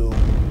ní gbólóhùn.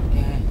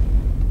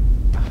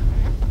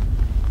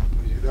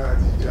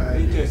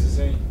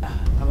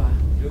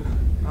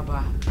 bàbá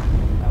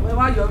ẹ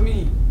má yọ mí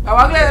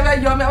bàbá kílẹ̀ ẹ fẹ́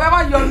yọ mí ẹ má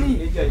yọ mí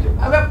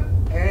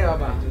ẹ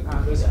bàbá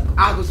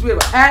kò sí wèrè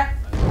bàbá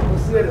kò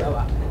sí wèrè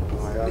bàbá.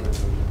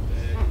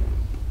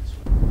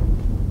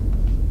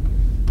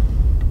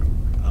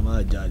 a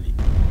máa jalè.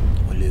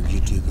 o lè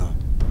gidi gan.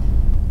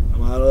 a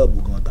máa rọ́ọ̀bù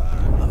gan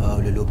tààrà. bàbá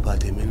olè ló bá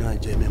tèmi náà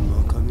jẹ́ mímọ́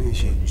nǹkan mi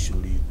ṣe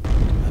ìṣòro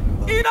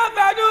iná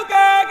fẹjú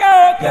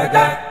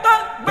kẹ̀kẹ́ tó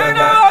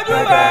gbéná ojú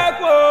bẹ́ẹ̀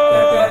kó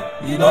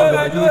iná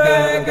fẹjú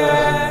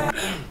kẹ̀kẹ́.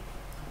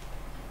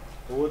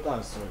 owó tà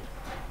ń sọ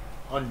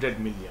 100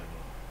 million.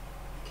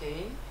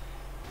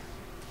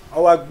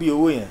 wọ́n wá gbé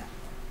owó yẹn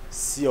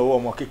sí ọwọ́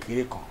ọmọ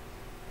kékeré kan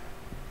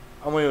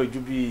ọmọ yẹn ò ju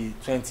bíi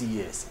 20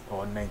 years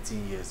or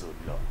 19 years old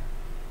lọ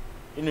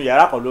inú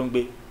yàrá kan ló ń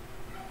gbé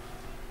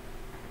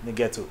ní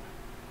ghetto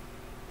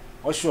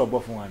wọ́n ṣú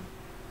ọgbọ́n fún wa ni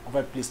wọ́n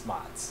fẹ́ play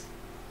smart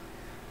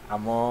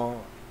àmọ́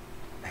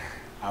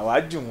àwa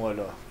jù wọ́n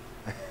lọ.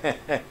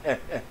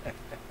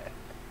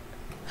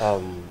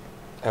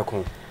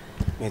 ẹkùn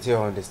mi ti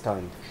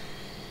understand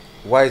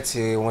why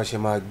tí wọ́n ṣe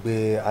máa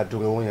gbé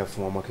adúrò owó yẹn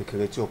fún ọmọ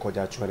kékeré tí ó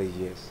kọjá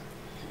 20 years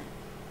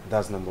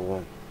that's number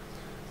one.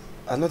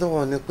 another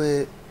one ni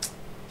pé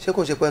ṣé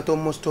kò ṣe pé tó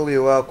mú story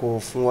wa kò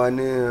fún wa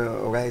ní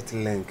right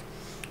link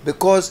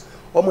because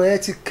ọmọ yẹn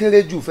ti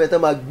kéré jù fẹ́ tá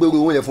máa gbèrò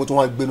owó yẹn fún tí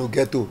wọ́n á gbénu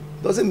ghetto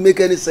doesn't make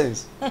any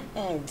sense.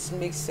 It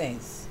makes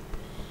sense.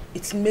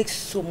 It makes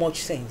so much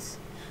sense.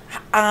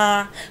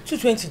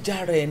 220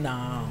 jára ẹ̀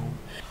náà.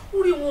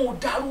 Orí wọn ò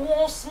dàrú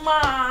wọn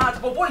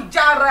smart bọ̀bọ̀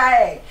ìjára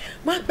ẹ̀.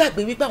 Má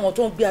gbàgbé wípé àwọn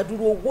tó ń gbé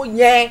adúrú owó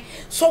yẹn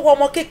sọ́wọ́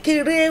ọmọ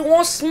kékeré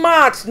wọn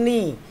smart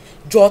ni.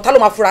 Jọ ta ló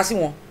máa fura sí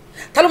wọn?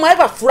 Ta ló máa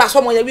ever fura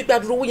sọ́mọ yẹn wípé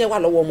adúrú owó yẹn wà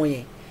lọ́wọ́ ọmọ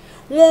yẹn?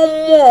 Wọ́n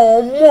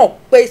mọ̀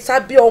pé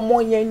sábẹ́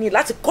ọmọ yẹn ni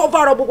láti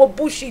cover up gbogbo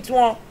bullshit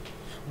wọn.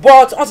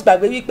 But wọ́n ti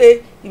gbàgbé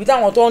wípé ibi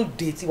táwọn tó ń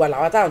dé ti wà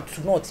làwọn táwọn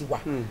tù náà ti wà.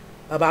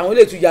 Bàbá àwọn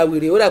ilé ìtura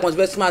wèrè ó dàgbọ́n ti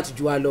fẹ́ smart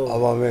ju wa lọ.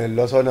 ọmọ mi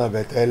lọ sọ́nà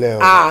bẹ̀tẹ́lẹ̀ o.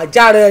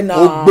 Járe náà.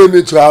 ó gbé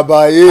mi tu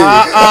àbáyé.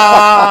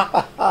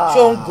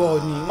 ṣó ń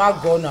gọ̀ ni má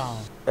gọ̀ náà.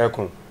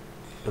 Ẹkùn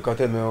nǹkan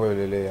tẹ̀mí ń rò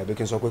lélẹ̀ àbí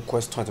kí n sọ pé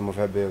question tí mo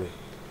fẹ́ béèrè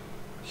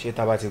ṣé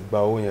tá a bá ti gba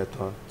owó yẹn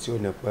tán tí ò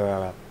ní pẹ́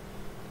rárá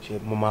ṣé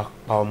mo máa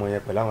pa ọmọ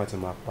yẹn pẹ̀lú àwọn tí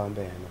máa pa ń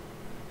bẹ̀ yẹn náà.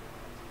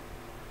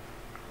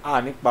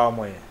 a ní pa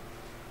ọmọ yẹn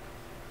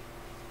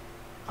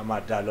a máa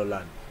dá lọ́la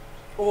ni.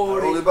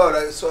 orí báwo la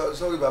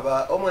sọ́rí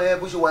bàbá ọmọ yẹn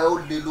bó ṣe wáyé ó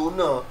lè lò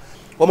náà.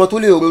 ọmọ tó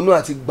lè ronú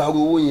àti gbàrú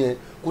owó yẹn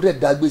kó dẹ̀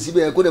dàgbé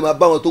síbẹ̀ yẹn kó dẹ̀ máa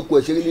bá wọn tó kù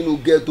ẹ̀ ṣeré nínú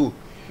ghetto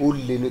ó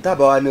lè ní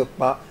tábà wa ní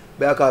pa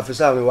bẹ́ẹ̀ ká fi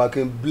sáàrin wa kí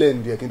n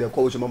blend yẹ kí n dẹ̀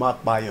kọ́ ó ṣe máa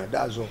pa yàn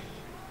dáàzọ.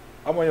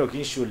 ọmọ yẹn ò kí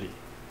ń ṣolè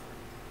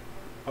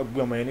wọ́n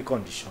gbé ọmọ yẹn ní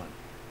condition.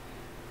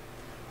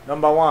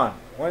 number one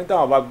wọ́n ní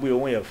táwọn bá gbé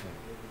owó yẹn fún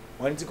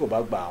wọ́n ní tí kò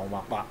bá gbà àwọn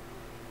máa pa.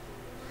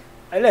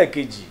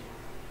 ẹlẹ́ẹ̀kejì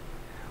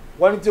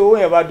wọ́n ní tí owó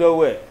yẹn bá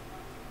dọ́wọ́ ẹ̀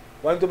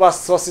wọ́n ní tó bá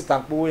sọ síta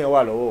pé owó yẹn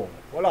wà lọ́wọ́ òun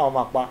wọ́n làwọn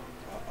máa pa.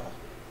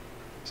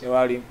 ṣé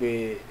wàá rí i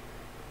pé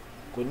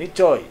kò ní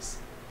choice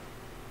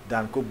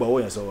dan kó gba owó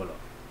yẹn sọ́wọ́ lọ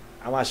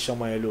a máa ṣe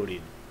ọmọ yẹn lóore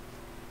ni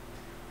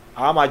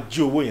a máa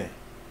jí owó yẹn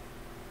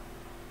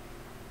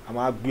a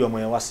máa gbé ọmọ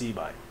yẹn wá sí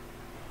ìbàdàn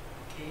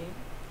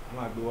a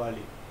máa gbé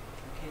wálé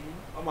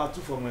a máa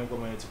túfọ̀ ọmọ yẹn pé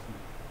ọmọ yẹn ti kú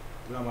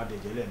tó máa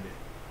dẹ̀jẹ̀ lẹ́ẹ̀mẹ́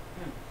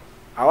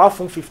àwa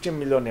fún 15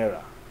 million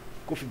naira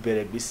kó fi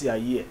bẹ̀rẹ̀ gbésí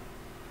ayé ẹ̀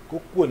kó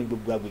kúrò ní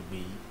gbogbo agbègbè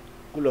yìí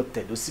kó lọ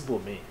tẹ̀dó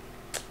síbòmíì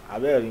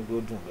abẹ́rẹ́ ní kó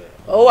dùn bẹ́ẹ̀.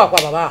 ó wà pa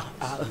bàbá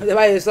ẹ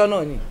bá yẹ sọ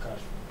náà ni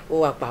ó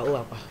wà pa.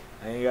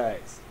 ẹ̀yin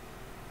guys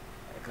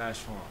ẹ cash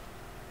fún ọ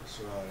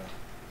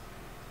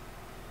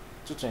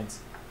 220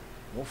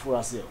 mo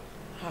fura sí ẹ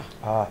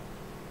o.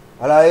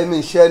 aláyé mi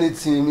ṣẹ́ ni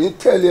tì mí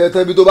tẹ̀lé ẹ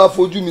tẹ́bi tó bá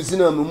fojú mi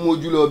sínú mi mú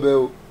ojú lọ bẹ́ẹ̀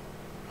o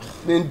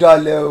mi ń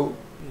dalẹ̀ o.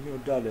 mi ò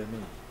dalẹ̀ mi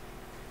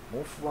mo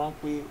fura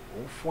pé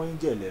òun fún yín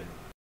jẹ̀ lẹ́nu.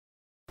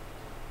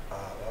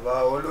 bàbá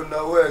àwọn ló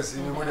náwó ẹ̀ sí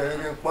mi mo dẹ̀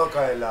ní pọ́n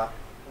ka ẹ̀ la.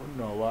 ó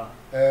nà wá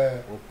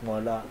ó pọn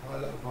ọlá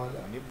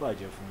ní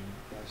bàjẹ́ fún yín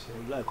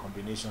ó láì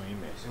combination yín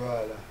mẹ́.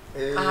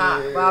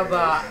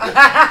 bàbá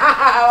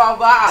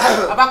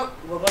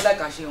ìwọ láì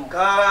kà ṣe hàn.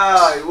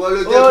 káà ìwọ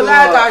ló jẹ́ kó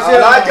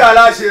alájà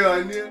aláṣẹ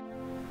hàn ní.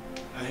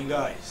 ẹ̀yin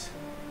guys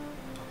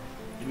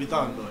ibi tá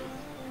à ń lọ yìí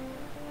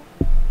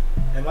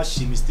ẹ má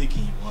ṣe mistake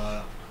yìí mọ́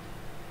rárá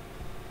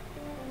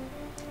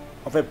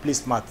wọ́n fẹ́ play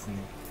smart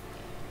ni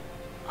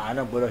àwọn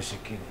náà gbọ́dọ̀ ṣe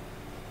kí ni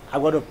a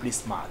gbọ́dọ̀ play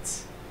smart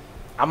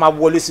a máa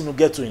wọlé sínú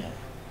ghetto yẹn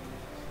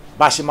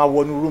bá a ṣe máa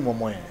wọnú rúùmù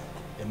ọmọ yẹn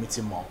èmi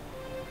ti mọ̀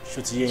ṣó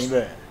ti yé yín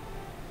bẹ́ẹ̀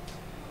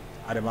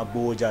a dẹ̀ máa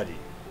gbowó jáde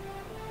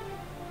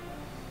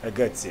ẹ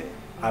gẹ̀ẹ́tì ẹ̀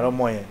àrọ́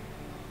ọmọ yẹn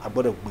a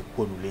gbọ́dọ̀ gbé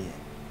pọ̀nù lé yẹn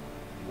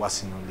wá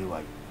sínú ilé wa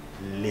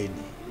lé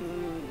ní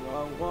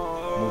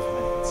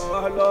movement.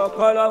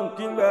 ọlọ́kọ́lọ́ ń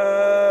kí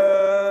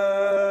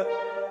bẹ́ẹ̀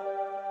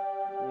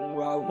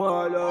àwọn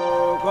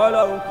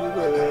ọlọ́kọ́lọ́ ń kí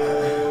bẹ́ẹ̀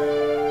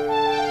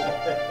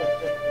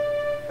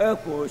ẹ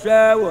kò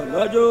ṣẹ́wọ̀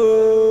lọ́jọ́.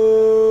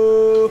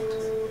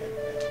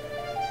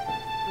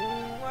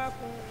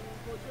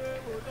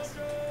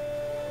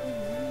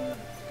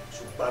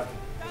 ṣùgbọ́n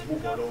mo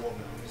bọ̀ lọ́wọ́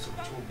mi ní sọ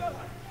tí ó bọ̀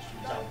wá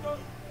ṣùjà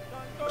wọlé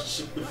ọ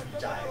ṣe pé fún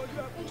ìjà ẹ̀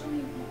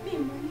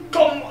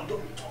come on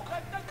don't talk.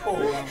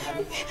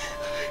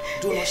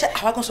 dùnà ṣé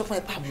àwa kan sọ fún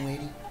ẹ pé àmọ́ ẹ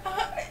rí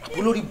àbò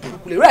lórí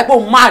burúkú lè rí ẹ pé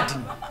òun máa dì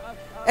mí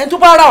ẹni tó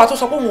bá rà wá tó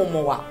sọ pé òun ò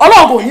mọ̀ wá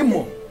ọlọ́run kò ní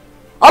mọ̀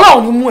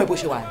ọlọ́run ní mú ẹ bó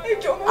ṣe wà ní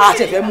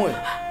àti ẹ̀fẹ́ mú ẹ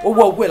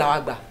owó ọgbó ẹ làwa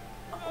gbà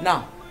now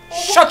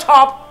shut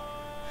up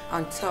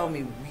and tell me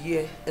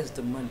where is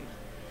the money.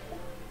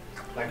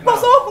 kò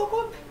sówó kókó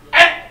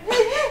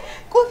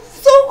kò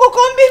sówó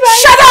kókó ń bí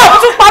báyìí. shut up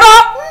tún parọ́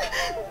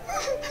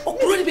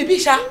òkúrò ní bèbí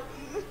ìṣá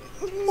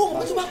òun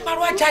kò tún bá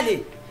parọ́ àjálè.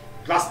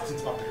 last thing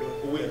ti ma pẹ̀lú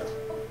owó yẹn náà.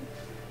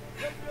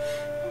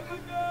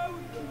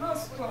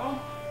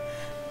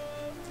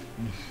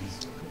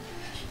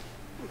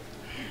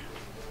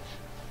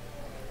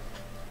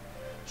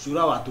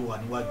 ṣúra wa tó wà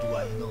níwájú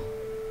wa yìí náà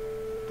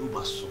tó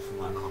bá sọ fún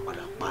wa náà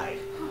padà pa ẹ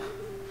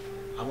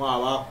àmọ́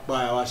àwa pa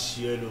ẹ wá ṣí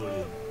ẹ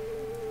lóore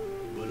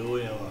ìbòlówó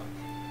yẹn wà.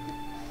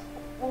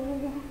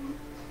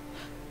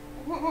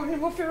 owó ni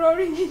mo fi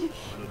rọrí yìí.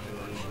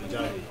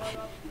 gbèjáde.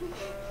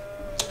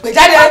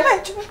 gbèjáde.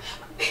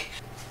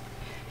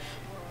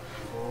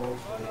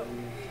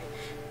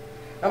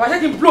 bàbá ṣé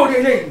kí n blow de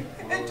eléyìí.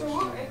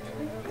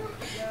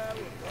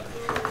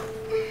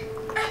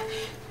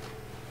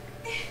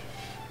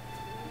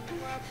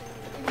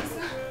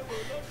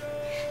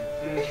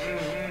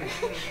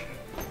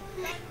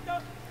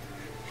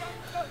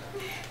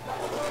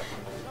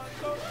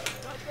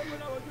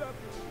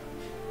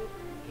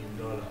 In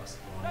dollars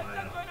or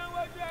naira?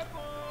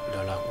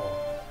 Dollar pọ̀.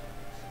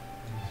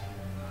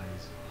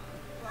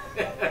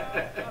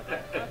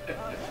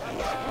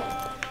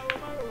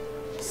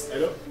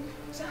 Hello?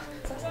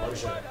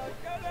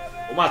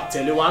 O máa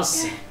tẹ̀lé wá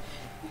sí.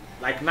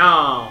 Like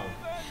now,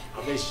 a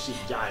fẹ́ ṣe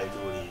ìjà ẹ̀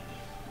lórí ni.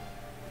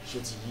 Ṣé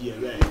ti yí ẹ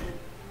bẹ́ẹ̀?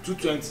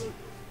 220.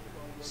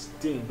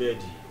 Stay in bed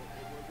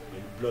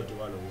pẹ̀lú blood tó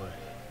wà lọ́wọ́ ẹ̀.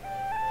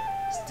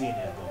 Stay in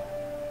ẹ̀ gan.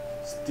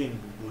 Stay in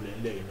gbogbo rẹ̀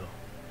ńlẹ̀ yìí náà.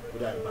 Kó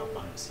dà bí bá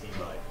pààyàn sí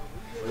ìgbà ẹ̀.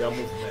 Oya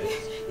move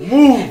next.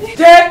 Move!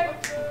 Jẹ́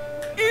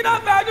iná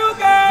fẹ́jú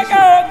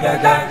kẹ́kẹ́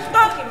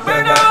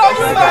gbẹ́dọ̀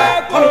ojú bẹ́ẹ̀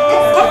kọ́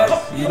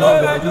iná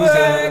fẹ́jú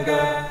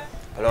kẹ́kẹ́.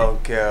 Ọlọ́run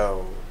kẹ́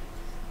ọ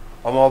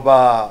ọmọọba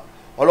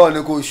Ọlọ́run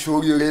ní kò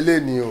ṣoríire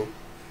léni o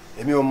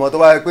èmi ò mọ̀ tó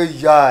bá yẹ pé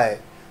ìyá ẹ̀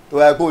tó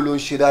bá yẹ pé ló ń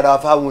ṣe dáadáa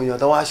fáwọn èèyàn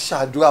tó wá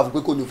ṣàdúrà fún pé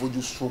kò ní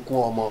fojú sunkún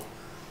ọmọ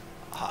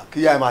kí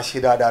ìyá ẹ̀ máa ṣe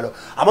dáadáa lọ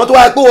àmọ́ tó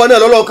bá yẹ pé wọn náà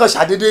lọ́lọ́run kan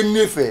ṣàdédé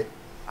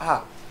nífẹ̀ẹ́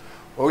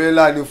orí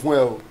ńlá ni fún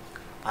ẹ o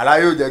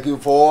aláyé ò jẹ́ kí n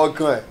fọwọ́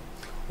kàn ẹ̀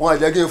wọ́n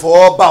jẹ́ kí n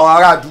fọwọ́ bá àwọn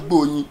ará àdúgbò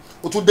yín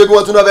ó tún dé bí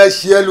wọ́n tún náà fẹ́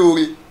ṣe é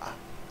lóore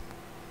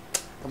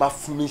wọ́n bá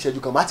fún mi ìṣẹ́jú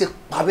kan má ti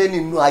pa bẹ́ẹ̀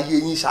nínú ayé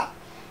yín ṣá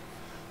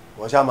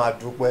wọ́n ṣá máa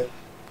dúpẹ́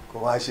kó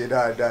máa ṣe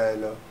dáadáa ẹ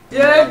lọ.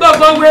 ṣé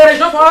gbogbo wèrè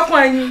ṣọ́ fọwọ́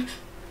kàn ẹyin.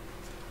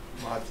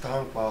 máa tá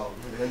ń pa ọ́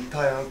ẹ̀ ń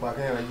táyà ń pa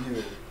kéèyàn yí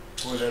o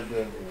kó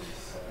lẹ́gbẹ̀ẹ́ mi.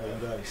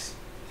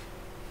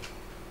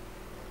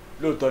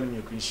 Lóòótọ́ ni mi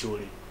ò kì í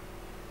ṣoore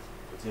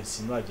kò tiẹ̀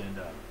sínú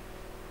àjẹ́ndà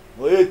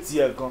mo yé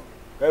tiẹ̀ kan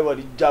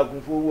everybody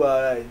jagun fowó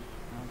ara ẹ̀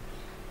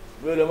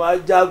mi ò lè máa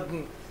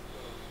jagun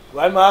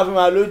wàá máa fi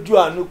máa lójú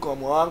àánú kan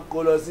mọ̀ wá ń kó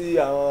lọ sí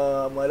àwọn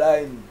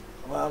ọmọláìní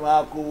wọ́n á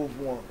máa kówó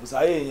fún wọn kò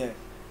sáyè yẹn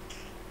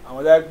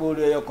àwọn dáa pé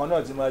orí ẹyọ kan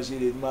náà ti máa ṣe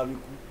lè ní máa fi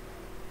kú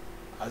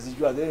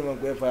àtijú àtẹ́yìn mọ̀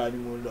pé fàyà ni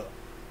mo ń lọ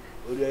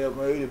orí ẹyọ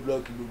kan yóò lè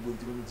blọọkì gbogbo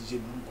tí mo ti ṣe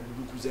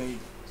burúkú sẹ́yìn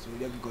so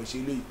jẹ́ kí n kàn ṣe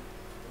léyìí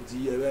ó ti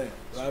yẹ bẹ́ẹ̀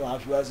wàá máa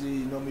fi wá sí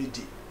iná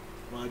méje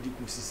máa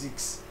dínkù sí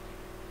 6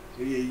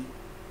 ṣé yẹ yìí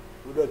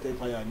ó dọ̀tẹ́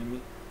fàyà ni mí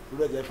ó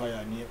dọ̀tẹ́ fàyà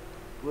ni ẹ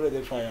ó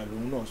dọ̀tẹ́ fàyà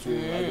lòun náà so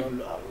àjọ ń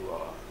lọ àrùwà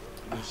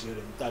ló ń ṣe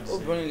rẹ̀ ní tàbí sẹ́yìn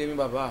obìnrin lèmi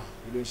bàbá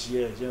ló ń ṣe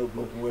ẹ̀ ṣé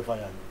obìnrin wẹ́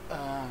fàyà ni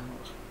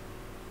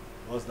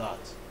what's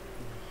that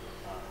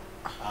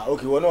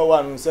ok wọn náà wà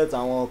nínú set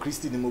àwọn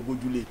Kristi ni mo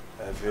gbójúlé.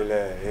 ẹ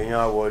filẹ̀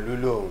èèyàn àwọ̀lú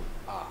lòun.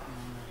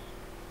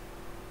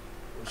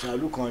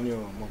 òṣàlù kan ni o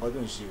mọ̀ nǹkan tó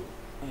ń ṣe o.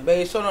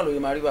 bẹ́ẹ̀ sọ́nà lóye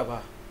máa rí bàbá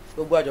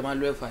gbogbo àjọ máa ń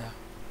lo ẹ̀fà ya.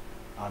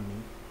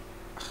 àmín.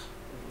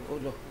 ó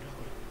lọ.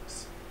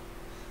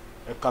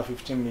 ẹ ká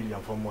 15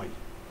 million fọmọ yìí.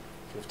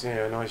 15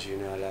 yẹn náà ṣe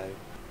ní aláì.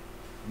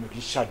 mi kì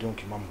í ṣàdéhùn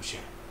kí n má mú ṣe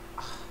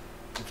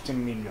 15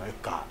 million ẹ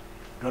ká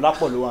dọ́là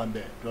pọ̀ ló wà ń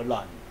bẹ̀ dọ́là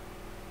ni.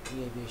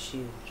 iye ẹbí ṣe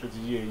o. ṣé ti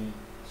yé eyín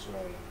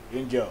sọ̀rọ̀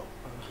angel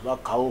bá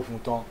káwó fún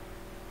tán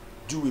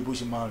júwe bó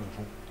ṣe máa rìn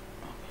fún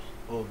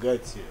ọ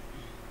gẹ́ẹ̀tì ẹ̀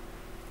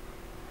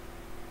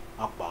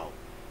apá o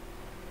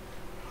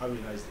have a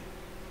nice day.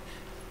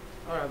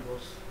 all right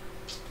boss.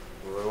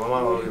 wọ́n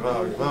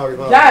máa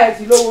rí já ẹ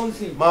ti lówó ń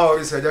sìn. máa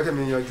rí sẹ́jọ́ kí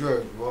mi yanjú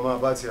ẹ̀ wọ́n máa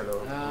bá tiẹ̀ lọ.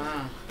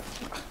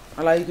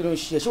 aláyé kí ló ń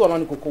ṣe ṣé wàá máa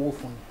ní kó kówó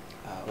fún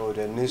mi. ó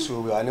dẹ̀ ní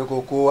sùúrù àní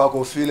kó kó wá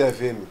kó fílẹ̀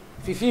fèmí.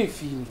 fìfín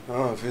fi ni.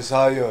 fi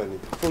sáyọ̀ ni.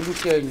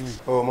 folúkẹ́ ni.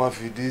 ó máa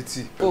fi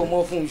dítì. ó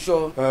mọ fún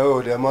iṣọ́.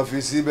 ó dẹ̀ máa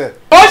fi síbẹ̀.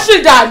 ó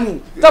sì dànù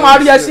tó máa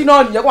rí ẹ sí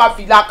náà nìyẹn kó máa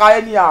fi laka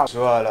ẹ ní àwọn. sọ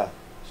àlà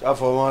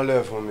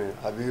ṣàfọmọ́lẹ̀ fún mi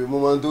àbí mo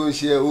máa tó ń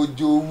ṣe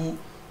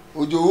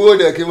ojú owó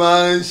dẹ̀ kí n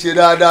máa ń ṣe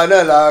dáadáa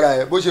náà lára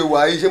ẹ̀ bó ṣe wà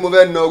yìí ṣé mo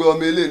fẹ́ na ọrọ̀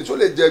mi lé ní tó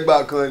lè jẹ́ gbà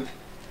kan ni.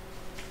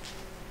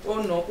 ó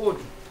nà kó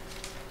dùn.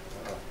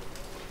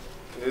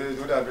 ee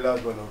tó dàbí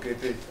lágbọ̀nà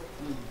kété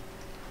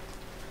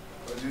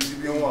ojú sí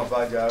bí wọ́n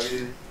àbájá rí.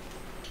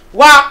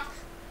 wá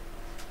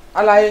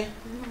aláyé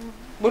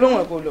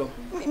gbólóhùn ẹ̀ kò lọ.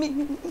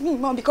 mi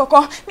mọ bí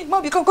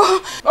kankan.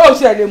 ó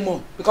sì ẹ̀ lè mọ̀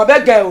bìkan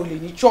bẹ́ẹ̀ gẹ̀ ò lè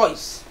ní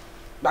choice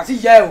gbà tí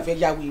ìyá ẹ̀ ò fẹ́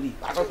ya wèrè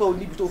àtọ́ pé o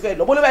níbi tó fẹ́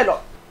lọ bó ló fẹ́ lọ.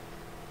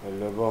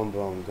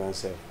 ọlọ́bọ̀nbọ̀n gan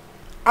sẹ́.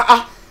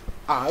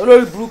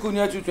 olórí burúkú ni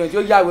ẹ 220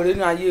 ó ya wèrè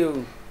ní ayé o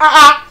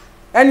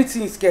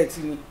anything skirt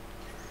ni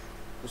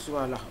kò sí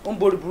wàhálà ó ń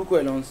borí burúkú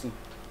ẹ̀ lọ́n sìn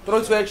tó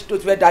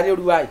ti fẹ́ dalé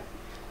orí wáyé.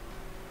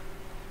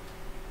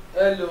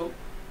 hello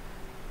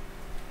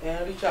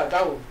Richard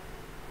báwo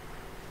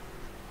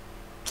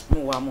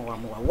mo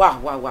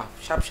wà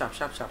sharp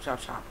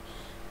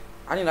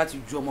a ní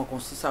láti ju ọmọ kan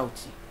sí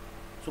Saudi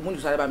so mo ní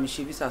sáré bá mi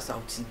ṣe visa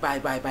Saudi bye.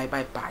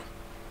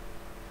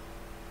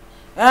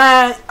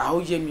 Ó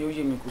yé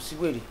mi kò sí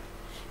wèrè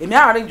èmi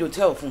á arrange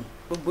hotel fún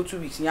gbogbo 2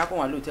 weeks yẹn á kàn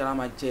wá lóòótọ́ á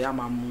máa jẹ á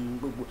máa mú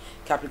gbogbo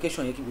kí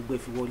application yẹn kí gbogbo ẹ̀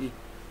fi wọlé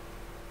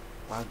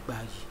wá gbà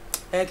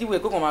yìí kí wèé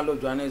kó kàn máa lọ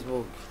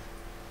Johannesburg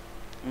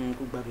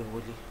kó gbàgbé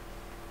wọlé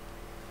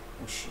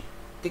mo ṣe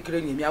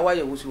kékeré ni èmi á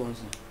wáyẹ̀wò sí wọn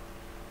sí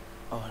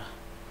ọ̀rá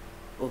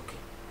ok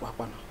wà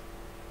pàná.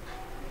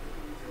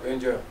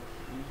 Angel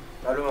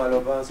ta ló máa lọ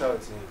bá ń sáà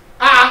tí.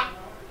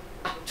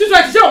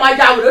 220 ṣé o máa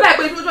ya wèrè láì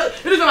pé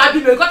inú tó máa bí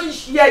mi nǹkan tí ń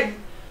ṣe ẹ́ yìí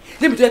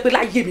lébi tó yẹ pé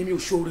láyé mi ò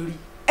ṣòro rí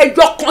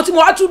ẹjọ́ kan tí mo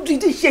wá tún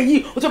dídí ṣe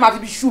yìí ó tó máa fi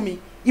bí ṣú mi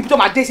ibi tó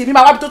máa dé sí mi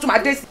máa wá bí tó tún máa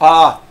dé sí.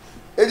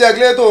 ẹ jẹ́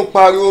kílẹ̀ tó ń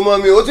pariwo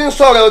mọ́ mi ó ti ń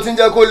sọ̀rọ̀ ó ti ń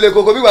jẹ́ kó le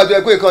koko bí ìgbà tó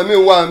yẹ pé nǹkan mi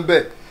wà ń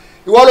bẹ̀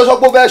ìwọ ló sọ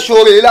pé ó fẹ́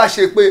ṣoore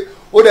láṣẹ pé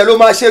ó dẹ̀ ló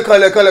máa ṣe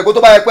kanlẹ̀kanlẹ̀ kó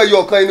tó bá yẹ pé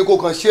yọ kan ẹni kò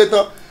kàn ṣe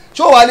tán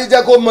ṣé ó wà ní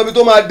jẹ́ kó mọ ibi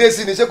tó máa dé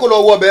sí ni ṣé kó lọ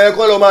wọ bẹ̀rẹ̀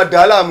kó lọ máa dà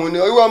á láàmú ni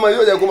irú ọmọ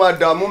yóò jẹ́ kó máa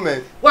dààmú mẹ́.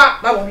 wá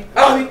báwo mi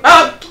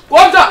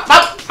wọ́n jà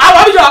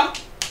àwọn mi jà.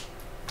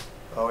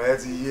 ọ̀rọ̀ ẹ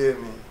ti yé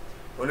mi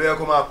olóyè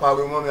kó máa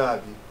pariwo mọ́ mi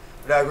àbí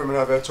bí dáa pé mi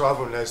náà fẹ́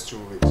travel next 2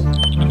 weeks.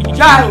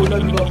 ìjà ẹ̀ ò lọ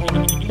bí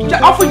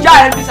lọ́kọ̀ ọ fún ìjà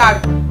ẹ̀ ní sáré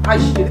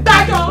àṣìṣe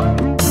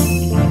dájọ́.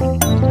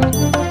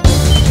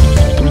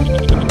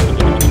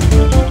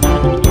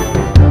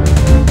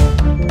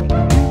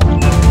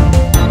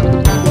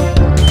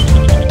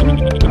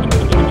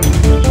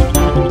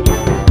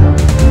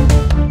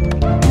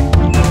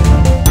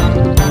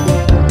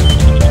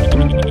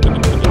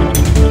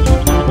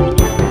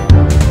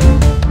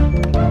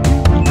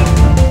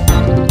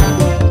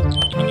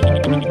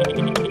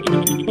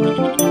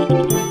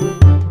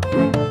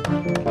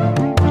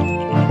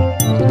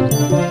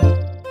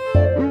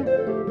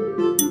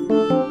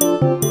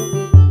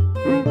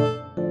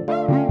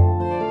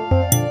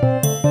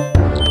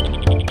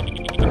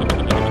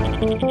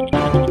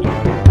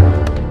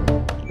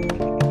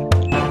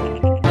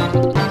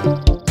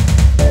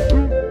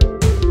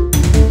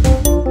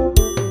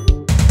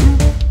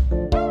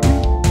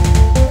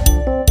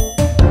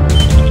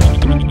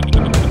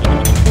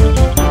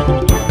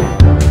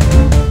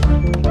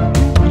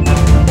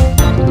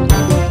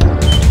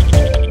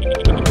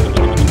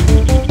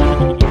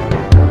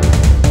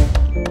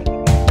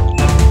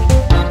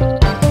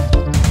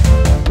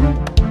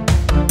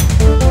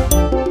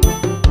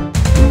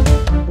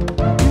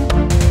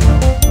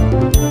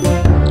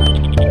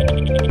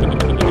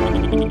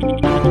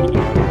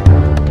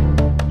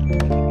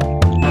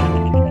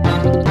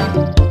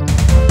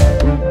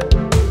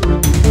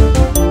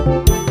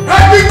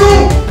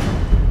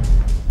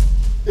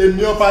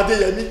 èmi ọba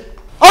adéyẹmí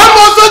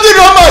ọmọ sójì ni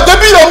ọmọ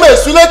àdébí ọmọ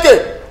èsúlékè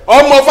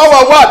ọmọ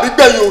fáwọn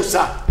àbígbẹ̀yìn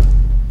òòṣà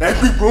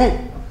ẹgbígbón.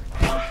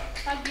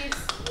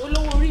 kábíyèsí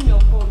olówó orí mi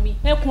ọkọ mi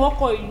ẹkùn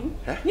ọkọ ìlú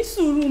ní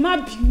sùúrù má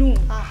bínú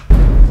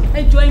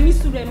ẹjọ ẹ ní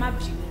sùúrù ẹ má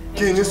bínú.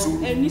 kí ni sùúrù.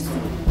 ẹ ní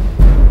sùúrù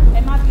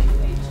ẹ má bínú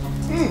ẹjọ.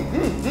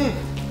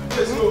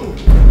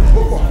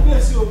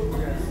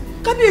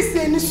 kábíyèsí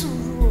ẹ ní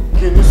sùúrù.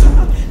 kí ni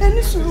sùúrù. ẹ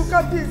ní sùúrù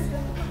kábíyèsí.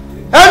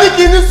 ẹni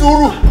kí ni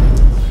sùúrù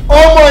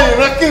ọmọ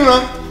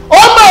ìrankíran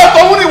ọmọ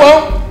ẹ̀tọ́ wúni wọn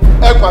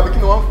ẹkùn àbí kí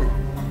ni wọ́n ń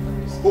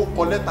pè ó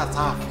kọ lẹ́tà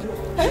tá a fi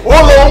ó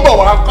lọ ń bọ̀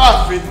wá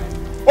káàfin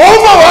ó ń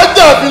bọ̀ wá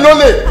jàbí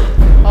lólè.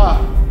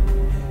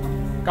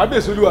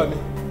 kábíyèsí olúwa mi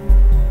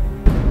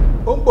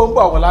ó ń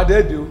bọ̀ àwọn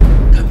ládẹ́ẹ̀dẹ́ o.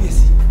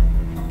 kábíyèsí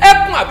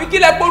ẹkùn àbí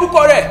kílẹ̀ porúkọ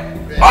rẹ̀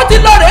ó ti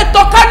lọ́ọ̀rẹ́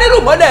tọ́ kánírù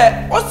mọ́lẹ̀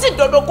ó sì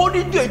dandan kó ní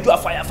ìjọ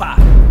àfàyàfà.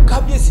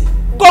 kábíyèsí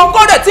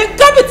kọ̀ǹkọ̀ rẹ̀ tí ń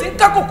kábì tí ń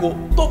kákòkò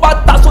tó bá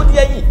ta sóní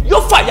ẹ̀yìn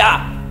yóò fàyà.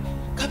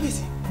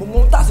 kábíyèsí mo mọ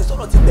ohun tá a ṣe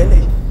sọ̀rọ̀ ti tẹ́lẹ̀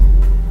yìí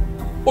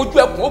ojú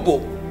ẹkùn ó bò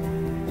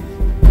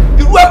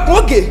irú ẹkùn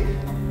ó gè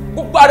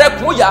gbogbo ara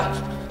ẹkùn ó yá.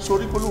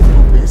 sórí gbólóhùn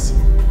tó pè é sí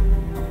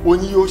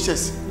oyin yóò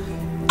ṣẹ̀sì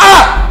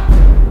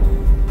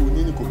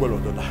oyin ni kò gbọ́dọ̀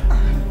dọ̀la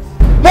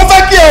mo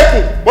fẹ́ kí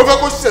ẹkùn mo fẹ́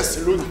kó ṣẹ̀sì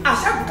lónìí.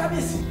 àṣàkùn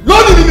kábíyèsí.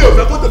 lónìí ni mi ò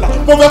fẹ́ kó dọ̀la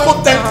mo fẹ́ kó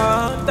tẹ́.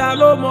 ta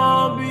ló mọ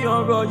bí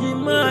ọ̀rọ̀ yìí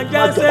máa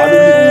já sí.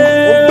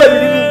 ó gbé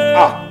mi nínú.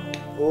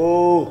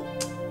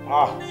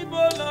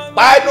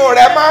 pa inú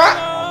rẹ mọ́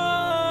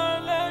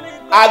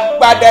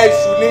agbada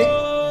èṣù ni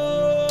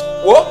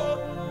wo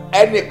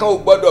ẹnìkan ò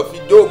gbọ́dọ̀ fi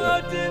jóògùn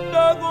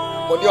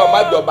mo ní ọmọ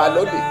àjọba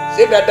lóde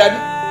ṣé dandan ni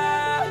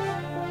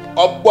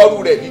ọgbọ́rú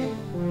rẹ̀ ni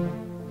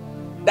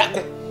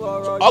dákun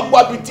ọgbọ́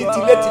bíi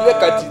títílé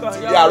kan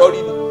títílé arọ́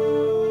rí ni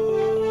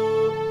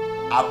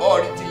àbọ̀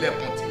rí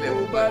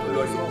tilẹ̀kùn bá tó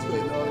lọ rí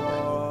tilẹ̀kùn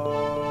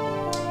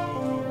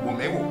wò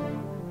mí wò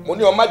mo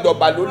ní ọmọ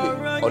àjọba lóde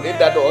ọ̀ní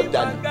dandan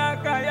ọjà ni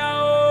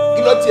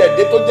kí ló tiẹ̀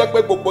dé tó jẹ́ pé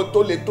gbogbo tó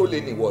le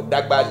nìwọ̀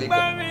dágbà lé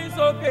gan.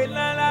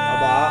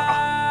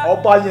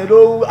 ọba yẹn ló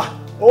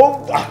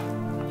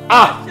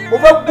mo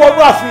fẹ́ gbọ́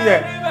ọdún àfin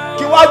yẹn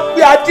kí wọ́n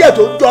gbé adé ẹ̀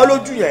tó ń jọ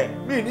lójú yẹn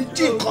mi ní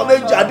jí nǹkan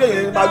méjì adé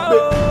yẹn máa gbé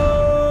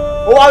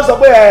ó wá ń sọ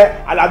pé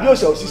Àlàbí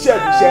òṣè òṣìṣẹ́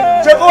ìbíṣẹ́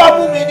ṣé kó wá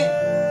mú mi ni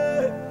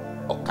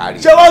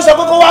ṣé wọ́n sọ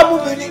pé kó wá mú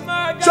mi ni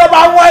ṣé ọba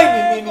wáìnì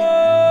mi ni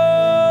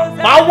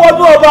màá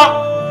wọ́dún ọba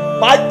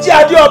màá jí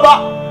adé ọba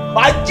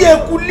màá jí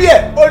eku lé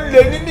ẹ̀ ó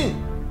lè ní mí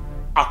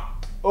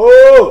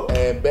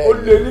ó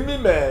lè ní mí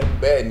mẹ́.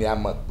 bẹ́ẹ̀ ni a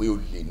mọ̀ pé o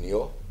lè ní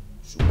ọ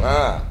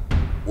ṣùgbọ́n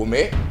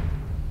wòmí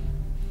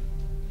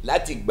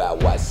láti gbà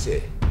wáṣẹ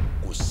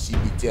kò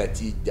síbi tí a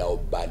ti jà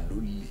ọba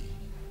lólè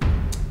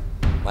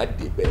má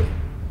débẹ̀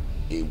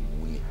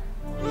ewu ni.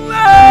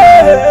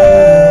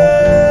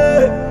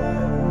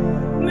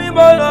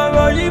 níbo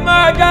lọ̀rọ̀ yìí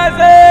máa já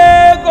sí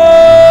kò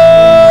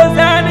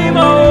sẹ́ni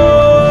mọ́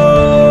o.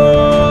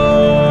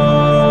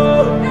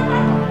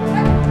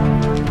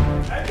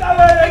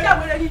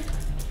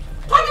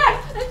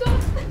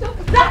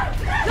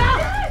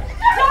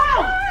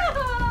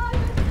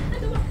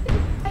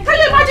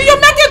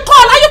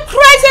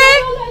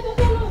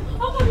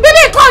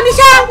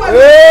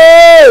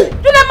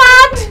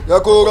 yẹ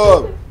kó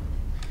rọ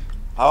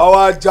àwa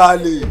wá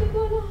jalè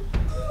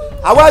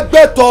àwa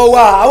gbẹ̀tọ̀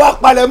wa àwa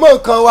palẹ̀mọ́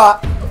nǹkan wa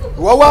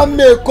wọ́n wá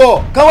mẹ́kọ̀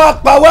ká wá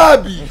pa wá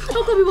àbí.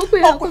 ọkọ mi mo pè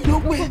é. ọkọ mi ló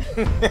pè é.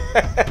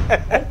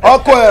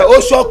 ọkọ ẹ ó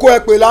ṣọkọ ẹ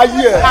pè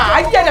láyé ẹ.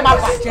 ayé ẹ̀ máa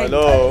bàjẹ́.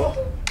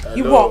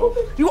 ìwọ.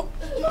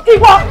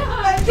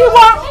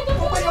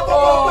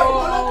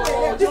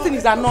 This thing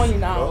is annoying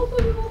now.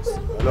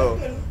 Hello.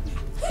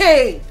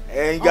 Hey.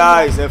 Hey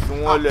guys, ẹ fi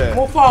wọ́n lẹ̀.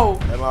 Mo fọ́ o.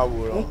 Ẹ máa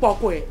wòran. Mo pọ̀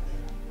kó ẹ.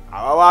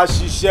 Àwa wá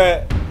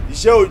ṣiṣẹ́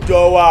iṣẹ́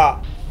òòjọ́ wa.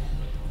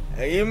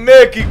 Ẹ̀yin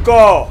méèkì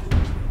kọ̀.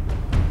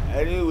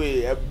 Anyway,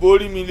 ẹ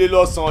borí mi lé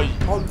lọ́sàn-án yìí.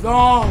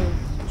 Ọlọ́run.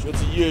 Ṣé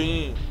ti yé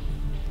yín?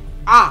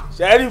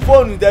 Ṣé rí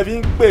fóònù tẹ fi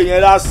ń pè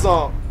yẹn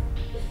lásán?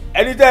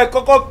 Ẹni tẹ́ ẹ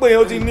kọ́kọ́ pè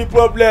yẹn ó ti ní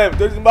problem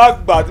tó ti máa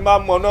gbà tí máa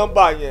mọ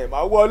nọ́mbà yẹn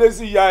máa wọlé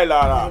sí ìyá ẹ̀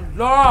lára.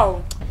 Ọlọ́run.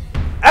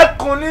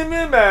 Ẹkùn ní mí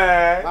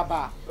mẹ́.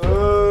 Bàbá. Ó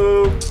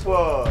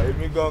pọ̀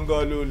èmi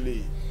gangan ló lè.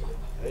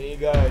 Ẹ̀yin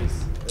guys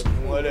ẹ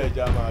fún wọn lẹ̀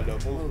já máa lọ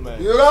movement.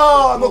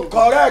 irọ́ mo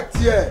correct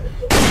yẹ.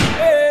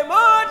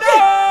 èèmọ̀ dé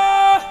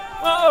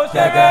wọn ò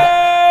ṣeré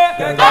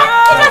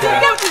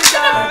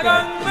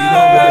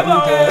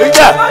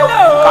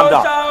calm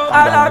down.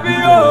 Alábí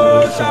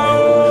OOSHA o.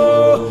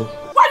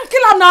 Why you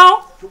kill am now?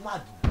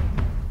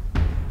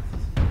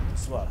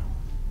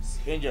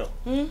 Angel.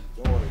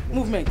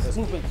 Movement.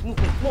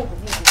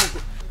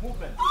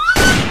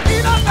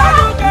 Iná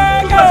kájú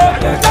kéèké,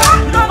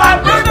 iná máa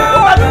gbé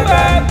náà ló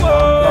bẹ́ẹ̀ kó.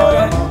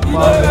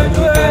 Iná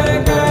kájú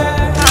kéèké,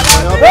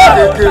 alábí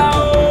OOSHA o.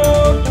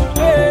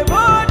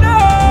 Èèmọ̀ dé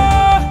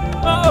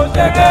wọn ò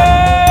ṣeré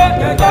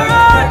kẹ̀kẹ́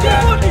tí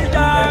kò ní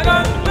ìjà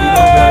kan gbé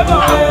bọ̀.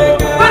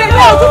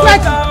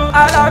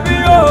 Alábí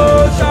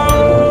OOSHA o.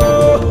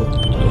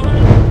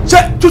 Ṣé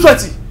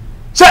 220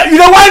 ṣé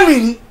ilé wáìnì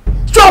ni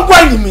ṣé ó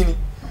wáìnì mi ni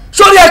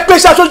sórí ẹ pé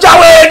ṣe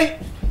sójáwé ẹni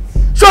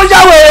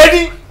sójáwé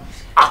ẹni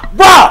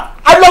wá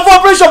àlọ́fọ́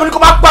operation mi ni kò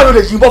máa pààyàn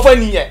lè yìnbọn fún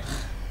ẹnìyẹn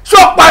ṣé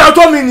ó pààyàn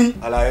tó mi ni.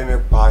 àlàyé mi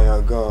pààyàn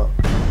gan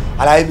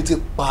àlàyé mi ti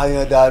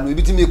pààyàn dànù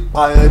ibi tí mi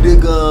pààyàn dé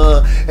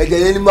gan ẹ̀jẹ̀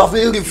yẹn ni mo fi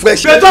ń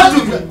refresh. ṣe tó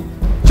dùn mí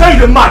ṣé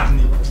ilé mad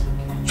ni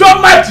ṣé ó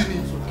mad ni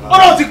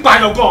ọlọ́run ti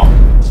pààyàn gan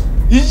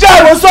ìyá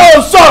ìwọ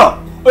sọ̀rọ̀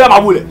ó yá máa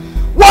wọlé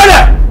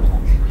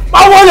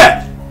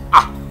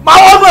máa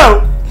wọnú ẹ̀ o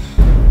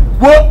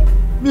wo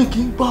mi kì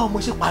í gbọ́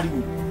ọmọọṣẹ́ pariwo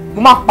mo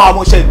máa pa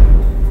ọmọọṣẹ́ ni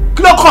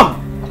kí ló kàn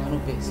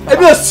mí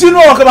ebi ò sínú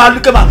ọ̀rọ̀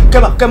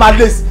kẹ́ máa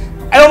lé sí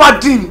ẹ ló máa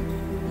dín ní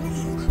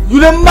you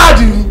dey mad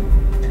ni.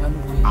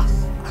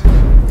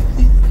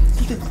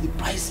 you dey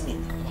price me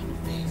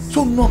so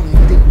nọ mi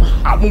dey mad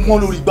àmúmọ́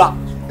lórí gbá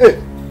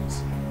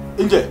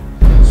ǹjẹ́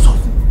sọ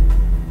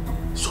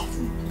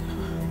fún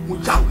mo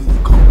jáwé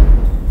nìkan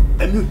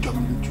ẹ̀mí ò jọ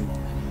mi lójú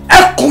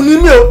ẹkùn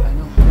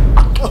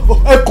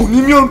ni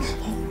mi ò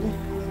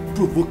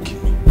provoke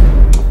mi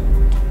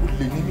o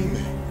lè ní mi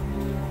mẹ́.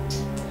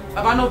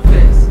 Baba no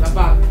vex,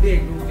 Baba beg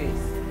no vex.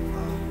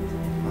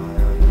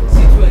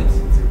 C20.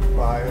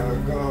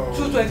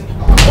 220.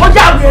 Ó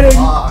já wèrè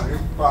ni.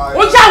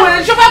 Ó já wèrè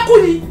ni ṣó fẹ́ kú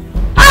ni.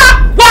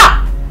 Wá!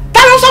 Ta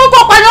ló sọ wípé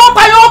ó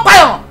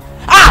pààyàn?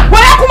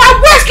 Wẹ̀rẹ̀ kó máa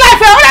waste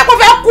life ẹ̀, ó yẹ kó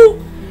fẹ́ kú.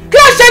 Kí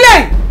ló ṣe lè?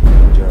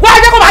 Wá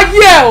jẹ́ kó máa yí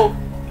ẹ o.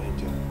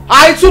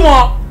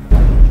 Àìtúmọ̀.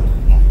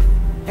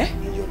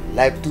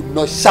 Life do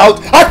not shout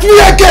at me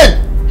again.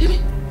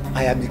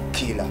 I am a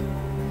killer.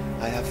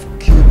 I have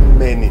killed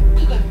many.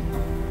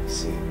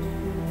 See,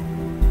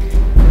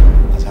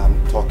 as I'm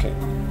talking,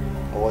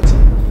 ọwọ́ ti ń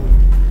yún.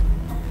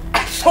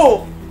 So,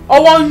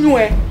 ọwọ́ ń yún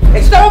ẹ.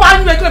 Èsì tó wọ́n máa ń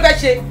yún ẹ kí ló fẹ́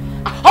ṣe?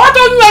 Ọwọ́ tó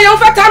ń yún ẹ yẹn ó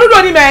fẹ́ ta lúdò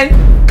ni mẹ́rin.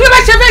 Kí ló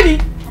fẹ́ ṣe fẹ́ mi?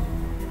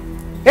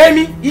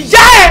 Èmi,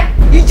 ìyá ẹ̀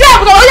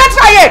bùtọ̀ ó yẹ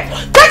try it.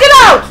 Take it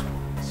out.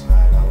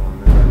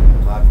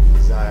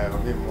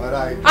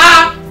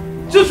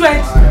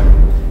 220.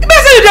 Ibẹ̀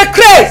you dey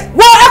craze.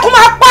 Wọ́n ẹkún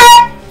máa pẹ́.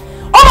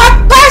 Ó máa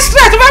pẹ́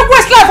straight. Ó fẹ́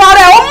waste life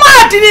ara ẹ̀. Ó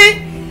máa dín ní.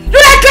 You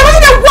dey craze.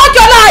 Wetin dey work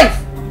your life?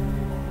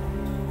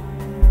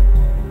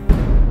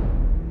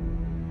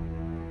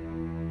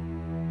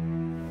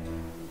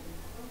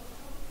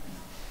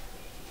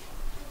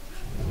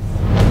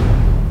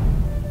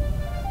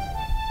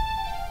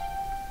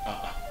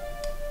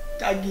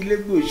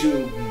 Tágílégbò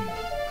ṣoògùn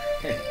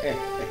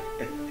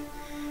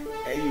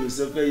ẹ̀yin ò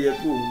sọ fẹ́ yẹ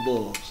kó ń bọ̀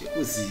ṣé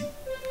kò sí.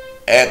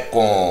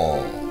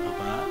 ẹkùn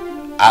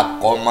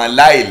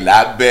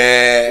akọmọláìlábẹ́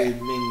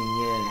èmi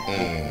nìyẹn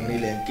ọkùnrin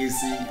lẹ ń ké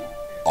sí.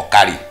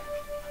 ọ̀kàrí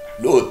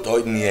lóòótọ́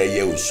ni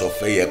ẹyẹ ò sọ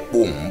fẹ́ yẹ kó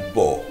ń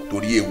bọ̀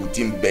torí ewu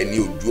tí ń bẹ ní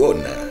ojú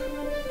ọ̀nà.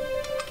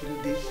 kí ló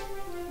dé.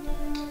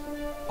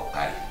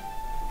 ọ̀kàrí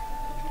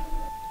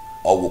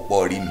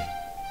ọ̀wọ́pọ̀ rí mi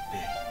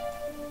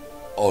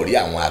ọ̀rí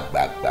àwọn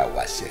àgbààgbà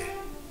wàṣẹ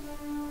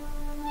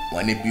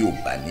wọn ní bí ò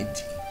bá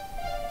nídìí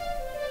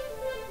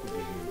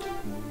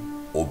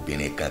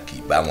obìnrin kan kì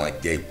í bá wọn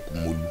jẹ ikú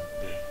mólú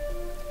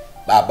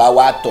bàbá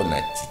wa tọ̀nà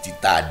títí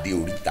tá a dé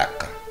oríta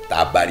kan tá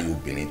a bá rí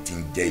obìnrin tí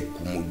ń jẹ ikú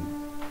mólú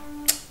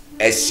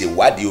ẹ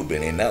ṣèwádìí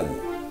obìnrin náà wò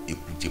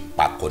ikú ti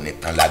pakọni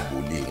tán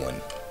lágboolé wọn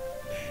ni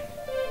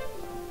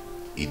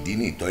ìdí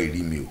nìtọ́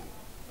ìrí mi o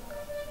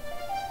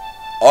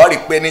ọ rí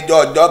i pé níjọ́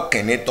ọjọ́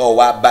kìíní tó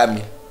wá bá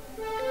mi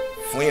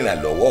fún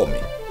ìrànlọ́wọ́ mi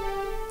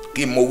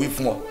kí mo wí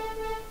fún ọ.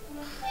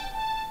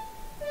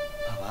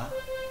 bàbá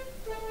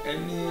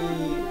ẹni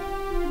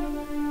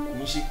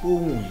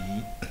ohun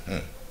yìí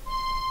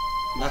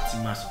láti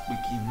máa sọ pé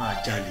kí n máa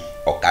jalè.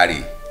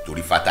 ọ̀kárẹ̀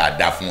torí fata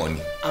dá fún ọ ni.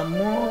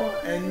 àmọ́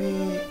ẹni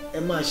ẹ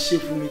máa ṣe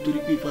fún mi torí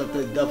pé fata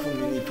dá fún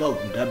mi ní ifá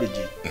ògùn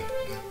dábèjì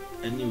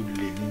ẹni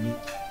olè ní mí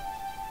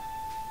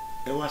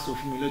ẹ wá sọ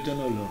fún mi lọ́jọ́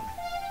náà lọ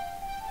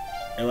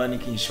ẹ wá ní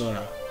kí n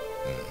ṣọ́ra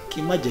kí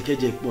n má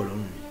jẹ́kẹ́jẹ́ pọ̀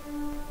lọ́rùn mi.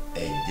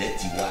 ẹ̀jẹ̀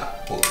ti wá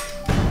pọ̀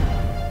jù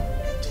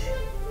ẹ̀jẹ̀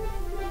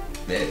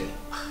bẹ́ẹ̀ ni.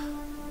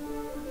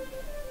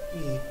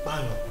 mi ì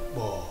pààyàn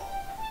púpọ̀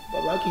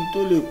bàbá kí n tó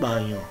lè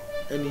pààyàn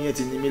ẹni yẹn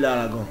ti ní mí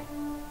lára gan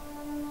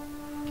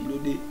kí ló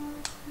dé.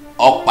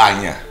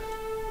 ọ̀pààyàn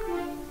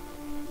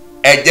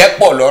ẹ̀jẹ̀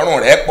pọ̀ lọ́rùn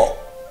rẹ̀ pọ̀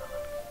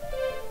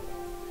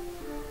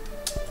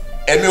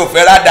èmi ò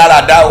fẹ́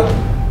rádaràda o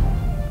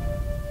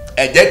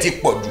ẹ̀jẹ̀ ti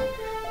pọ̀ jù.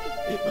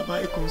 bàbá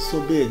ẹ kàn sọ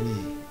bẹ́ẹ̀ ni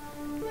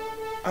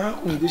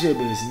arákùnrin tó ṣe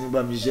bẹ̀rẹ̀ sí ní bá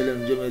mi ṣiṣẹ́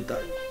lẹ́nu jẹ́ mẹ́ta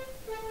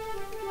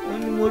wọ́n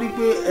ní mo rí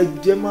pé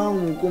ẹ̀jẹ̀ máa ń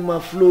hùn kó máa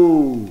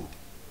flow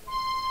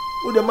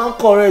ó dẹ̀ máa ń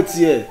correct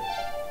ẹ̀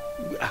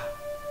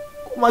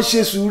kó máa ṣe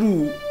sùúrù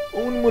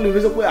òun ni mo lè fi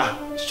sọ pé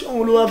ṣé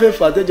òun ló wá fẹ́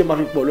fà tẹ́jẹ̀ máa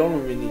fi pọ̀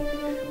lọ́rùn mi ni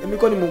èmi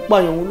kọ́ ni mo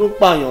pààyàn òun ló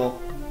pààyàn.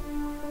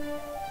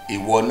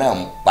 ìwọ náà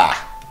ń pa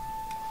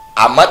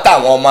àmọ́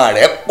táwọn ọmọ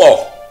rẹ̀ pọ̀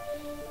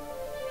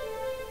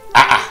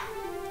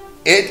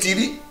etí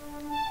rí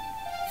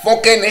fún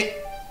kínní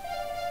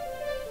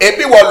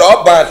ebi wọ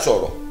lọ́ọ́ bá a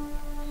sọ̀rọ̀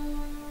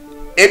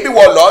ebi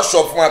wọ lọ́ọ́ sọ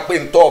fún wa pé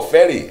n tọ́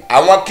fẹ́ rè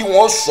àwọn kí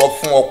wọ́n sọ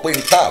fún ọ pé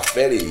n tà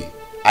fẹ́ rè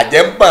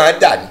àjẹ́ ń bá a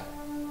dà ní.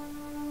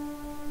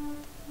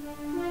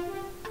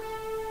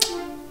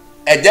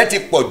 ẹ̀jẹ̀ ti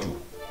pọ̀ jù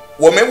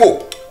wòmí wò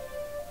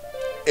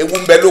ewu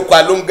ń bẹ lóko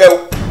alóńgẹ́ o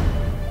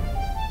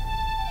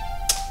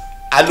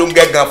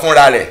alóńgẹ́ gan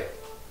fúnra rẹ̀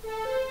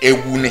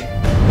ewu ni.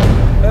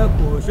 ẹ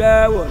kò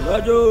ṣẹ́wọ̀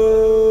lọ́jọ́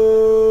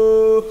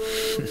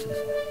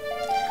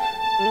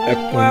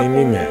ẹkùn ní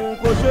mímẹ́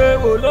kò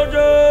ṣẹ́wọ̀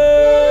lọ́jọ́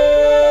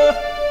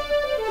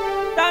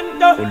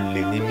tanto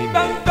olè ní mímẹ́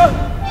tanto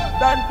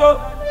tanto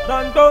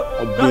tanto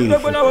tanto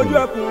gbọ́dọ̀ wojú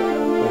ẹkùn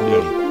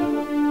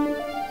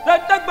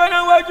tanto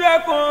gbọ́dọ̀ wojú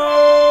ẹkùn.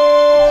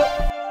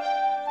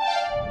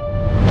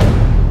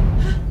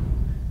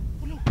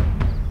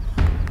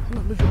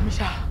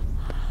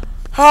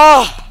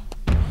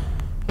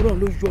 Ọlọ́run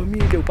ló yọ mí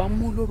ilẹ̀ ò bá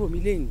mú lọ́rọ̀ mi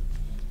lẹ́yìn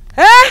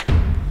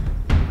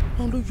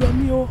Ọlọ́run ló yọ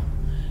mí o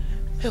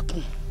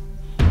ẹkùn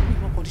ní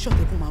ìmọ̀ kọ̀ndíṣọ̀n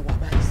tẹ́kùn máa wà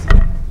báyìí sí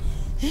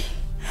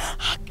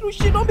kí ló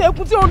ṣe nọ́mbà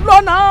ẹkùn tí ò lọ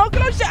náà kí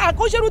ló ṣe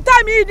àkóṣerú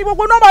táìmì yìí ni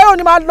gbogbo nọ́mbà yóò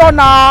ní máa lọ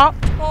náà.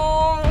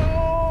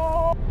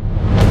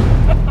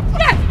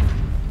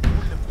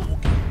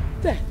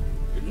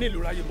 ní ìlú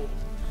ráyè mọ́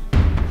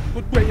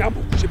gbogbo ẹ̀yìn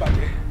àbùkù ṣe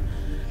bàjẹ́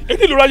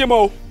èyí ìlú ráyè mọ́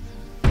o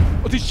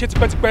ó ti ṣe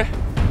tipẹ́tipẹ́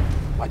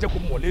wàá jẹ́ kó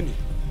mọ̀ lẹ́nu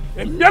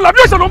èmi Àlàbí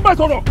Òòṣà ló ń bá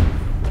sọ̀rọ̀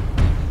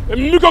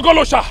èmi gángan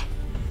ló ṣà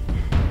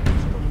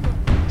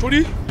torí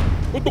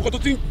gbogbo nǹkan tó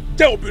ti ń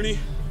jẹ́ obìnrin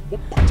mo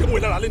bàjẹ́ mọ́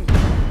ẹ lára lẹ́nu.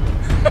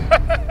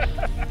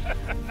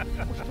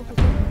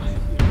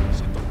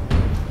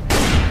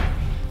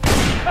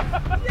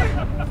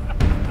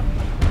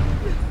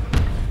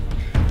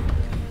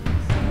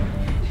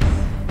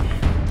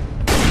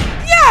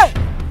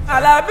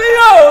 Àlàbí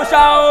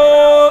Òòṣà o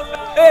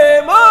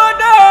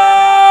èèmọ́dé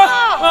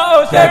o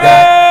òṣèré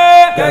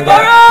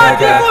ọ̀rọ̀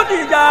tí kò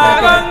dìjà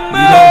kan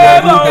gbé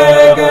bọ̀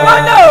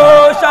Àlàbí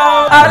Òòṣà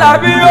o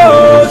Àlàbí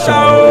Òòṣà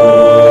o.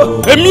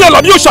 èmi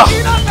Àlàbí Òòṣà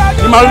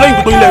ni màá lẹ́yìn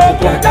gbogbo ilẹ̀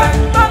ìbùkún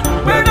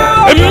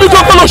èmi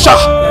gbogbo ló ṣà.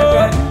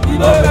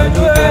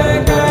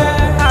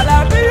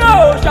 Àlàbí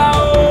Òòṣà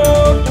o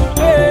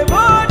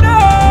èèmọ́dé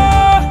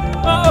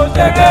o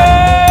òṣèré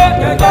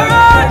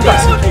ọ̀rọ̀ tí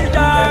kò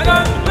dìjà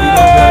kan gbé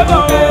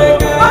bọ̀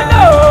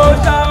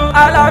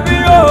Àlàbí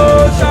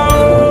Òòṣà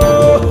o.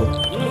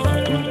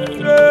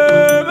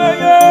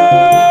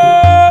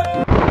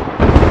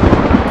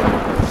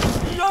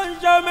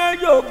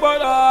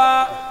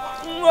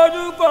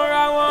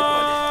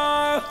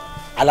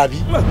 Àlàbí.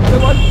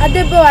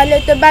 Adébọ̀wálé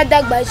tó bá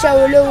dàgbà iṣẹ́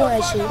wo lóhùn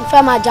ẹ̀ ṣe ń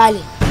fẹ́ máa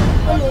jalè.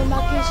 ó lè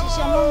máa kí n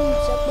ṣiṣẹ́ mọ́mú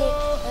sọ pé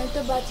ẹni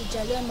tó bá ti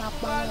jalè máa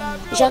pa wọn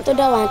ni. iṣẹ́ tó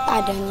dẹ̀ wà ń tà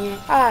dẹ̀ nìyẹn.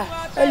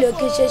 ó lè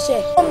kí n ṣiṣẹ́.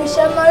 mọ́mú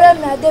iṣẹ́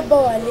mọ́rẹ́mi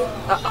Adébọ̀wálé.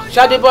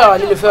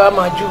 ṣadébọ̀wálé ló fẹ́ wá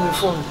máa jú mi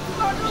fún mi.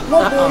 mo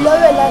bèrè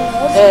lọ́wọ́ ẹ̀ lánàá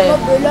ó sì mo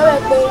bèrè lọ́wọ́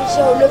ẹ̀ pé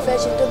iṣẹ́ wo ló fẹ́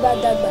ṣe tó bá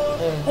dàgbà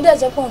ó dẹ̀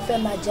sọ pé òun fẹ́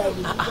máa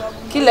jalè.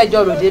 kí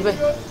lẹjọ́ rò débẹ̀.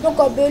 mo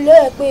kàn bèrè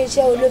lọ́wọ́ ẹ̀ pé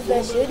iṣẹ́ wo ló fẹ́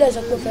ṣe ó dẹ̀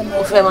sọ pé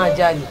ó fẹ́ máa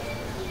jalè.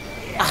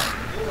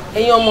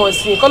 ẹ̀yin ọmọ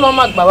ọ̀sìn kọ́ ló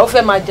máa gbà wá ó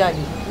fẹ́ máa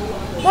jalè.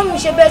 mọ́mí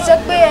ṣe bẹ́ẹ̀ sọ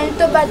pé ẹni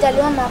tó bá jalè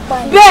wọ́n máa pa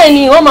ni. bẹ́ẹ̀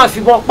ni wọ́n máa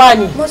fìbọn pa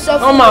ni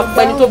wọ́n máa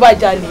pa ẹni tó bá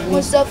jalè ni.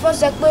 mo sọ fún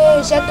sọ pé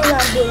iṣẹ́ tó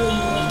máa gbèrò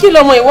nìyẹn. kí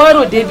lọmọ ìwọ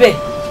rò débẹ̀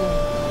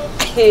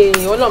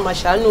Ọlọ́run máa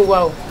ṣàánú wa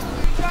o.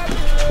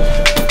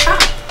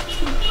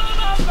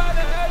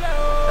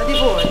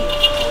 Adébọ̀wálé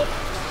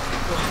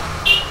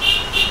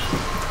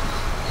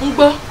ń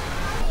gbọ́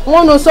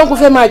wọ́n lọ sọ́kùn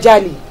fẹ́ máa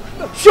jalè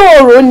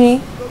ṣóòrò ni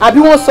àbí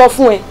wọ́n sọ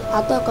fún ẹ.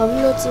 àtọkọ mi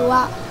ló ti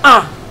wá.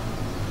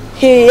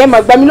 ẹ mà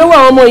gbà mí lọ́wọ́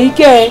àwọn ọmọ yìí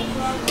kẹ́ ẹ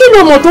kí ló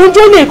mọ̀ tó ń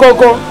jólè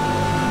gangan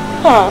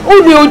ó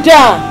lè ó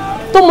dáa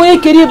tọmọ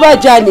kékeré bá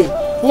jalè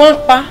wọ́n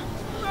pa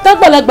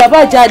tágbàlagbà bá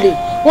jalè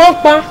wọ́n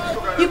pa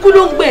ikú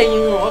ló ń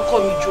gbẹ̀yìn wọn ọkọ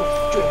mi jọ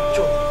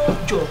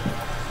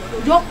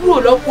yọ kúrò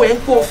lọ́pọ̀ ẹ̀ ń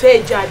kó o fẹ́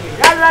jalè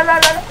rárá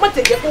má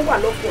tẹ̀jẹ́ kó wà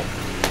lọ́pọ̀ ẹ̀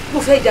kó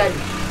o fẹ́ jalè.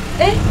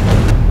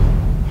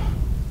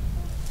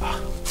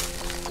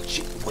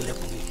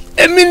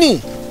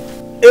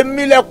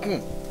 èmi lẹ́kùn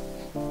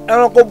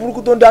ẹranko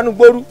burúkú tó ń dánú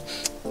gbóru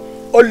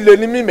ó lè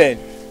ní mímẹ́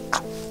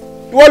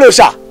ìwọ ló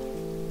ṣá.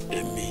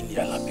 èmi ni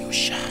Alábí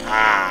Òòṣà.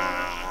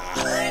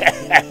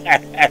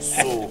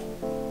 so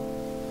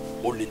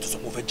ó lè tó sọ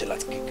pé ó fẹ́ jẹ́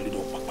láti kékeré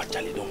náà pàpà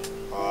jalè náà.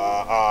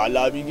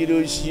 Alábí kí ló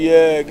ṣe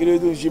ẹ́ kí ló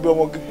tó ń ṣe bí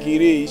ọmọ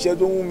kékeré iṣẹ́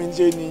tó ń wù mí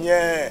ṣe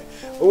nìyẹn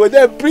òwe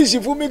tẹ́ píríṣì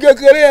fún mi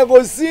kékeré yẹn kò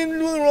sí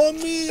inú ràn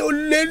mí ó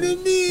lè ní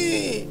mí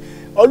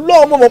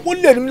ọlọ́run mọ̀ kó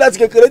lè ní mi láti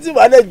kékeré tí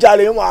màá lè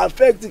jalè wọn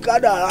affect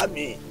kádàrá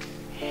mi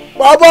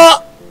bàbá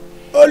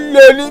ó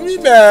lè ní mí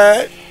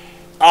mẹ́.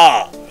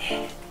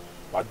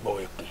 wàá gbọ́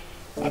ẹkùn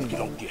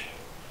àbíkílọ́ǹgì ẹ̀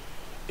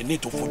ẹni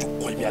tó fojú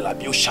kọ ẹ̀mí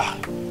Alábí Òòṣà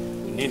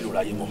ní ìlú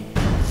ráyé mọ́.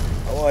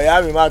 àwọn ìyá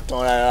mi máa tàn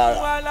rárá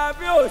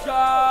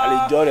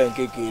àlejò rẹ̀ ń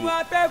kékeré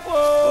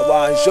bàbá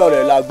à ń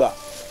ṣọ̀rẹ́ lágbà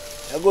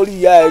ẹ kó rí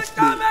ìyá ẹ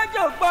pé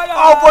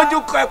àwọn fojú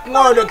kọ ẹkùn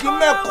ọ̀dọ̀ kí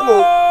mẹ́kùn o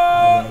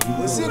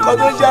kò sí nǹkan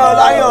tó ń ṣe ẹran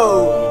láyọ̀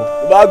o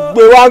ìbá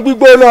gbé wá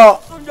gbígbóná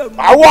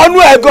àwọn ọ̀nù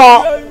ẹ̀ gan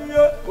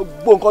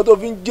gbogbo nǹkan tó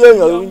fi ń jẹ́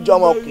èèyàn tó fi ń jẹ́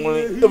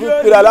ọmọkùnrin tó fi ń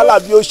pèrè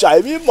Alábí Òòṣà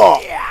èmi mọ̀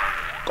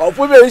kàn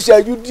fún mi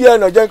ìṣẹ́jú díẹ̀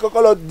náà jẹ́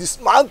kọ́kọ́ lọ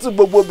dismantle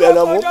gbogbo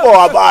bẹ̀rẹ̀ mú pọ̀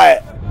wá bá ẹ̀.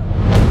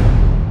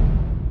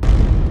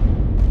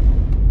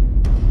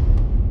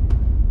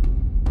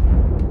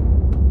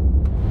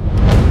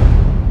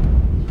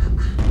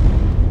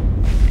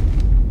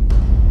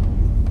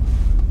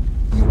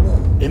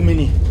 èmi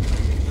ni.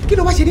 kí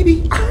ló wá ṣe níbí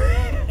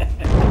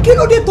kí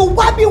ló dé tó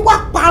wá bí wá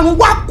parun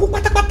wá kú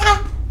pátápátá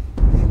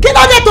kí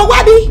ló dé tó wá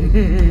bí.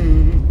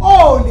 o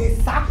ò lè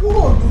sá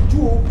kúrò lójú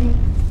ogun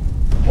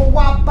ó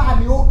wá bá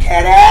mi ó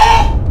kéré.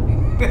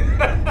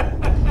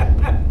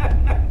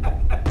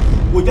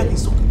 wo jẹ́ kí n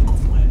sọ kíkọ́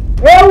fún ẹ.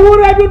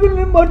 ewúrẹ́ dúdú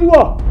ni mo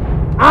diwọ̀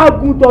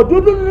àgùntàn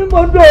dúdú ni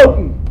mo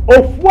dóògùn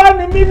òfúà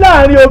ni mí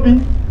láàrin obì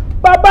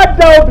bàbá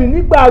da obì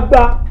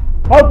nígbàgbà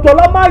ọ̀tọ̀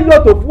ló máa yọ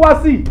tó fún wa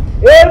sí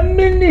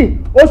èmi ni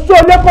oṣó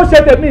ilé kó ṣe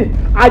tèmi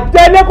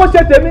àjẹ́ ilé kó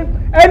ṣe tèmi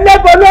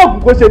ẹlẹ́gbẹ́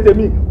olóògùn kó ṣe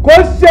tèmi kó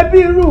ṣe bí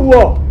irú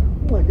wọ̀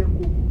mo àjẹ́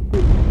kó gbé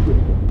ìlú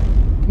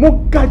ẹ̀ mo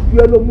ga ju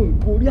ẹ lọ mú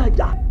ìkórí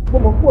àjà mo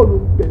mọ̀ pọ̀ ló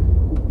ń bẹ̀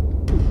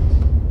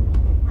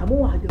àmọ́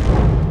wọn àjẹ́ kó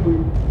gbé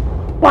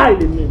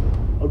báyìí mi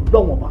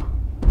ọ̀dọ́wọ̀n bá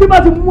tí bá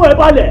ti mú ẹ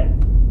balẹ̀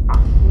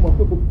mo mọ̀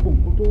pé gbogbo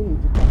nǹkan tó ń rìn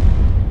ti kọ́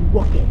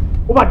ìwọ́kẹ́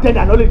ó máa dẹ́ni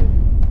àná lẹ́nu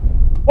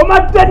ó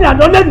máa dẹ́ni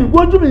àná lẹ́nu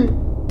ìgbójú mi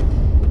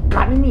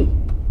kà ní mi.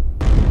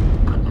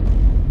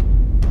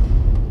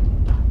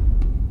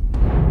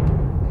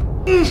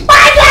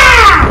 padà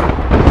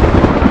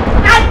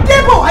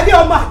Adébọ̀wálé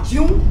ọmọ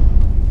àjíhùn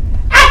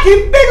a kì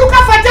í bínú ká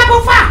fẹjá bó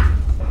fà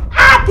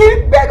a kì í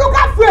bínú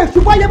ká fi èṣù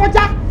bọ́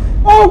yẹmọjá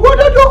òwú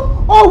dúdú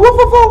òwú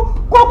funfun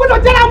kò gbọdọ̀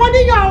jẹ́ra wọn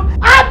níyàn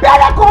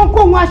abẹ́rẹ́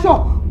kọ̀ọ̀kan òun aṣọ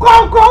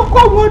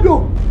kọ̀ọ̀kan òun odò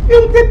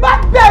ìtì bá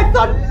bẹ́ẹ̀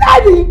sọ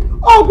lẹ́yìn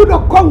ó gbọdọ̀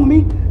kọ́ òun mi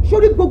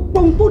sórí gbogbo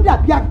ohun tó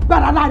dàbí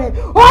agbára lára ẹ̀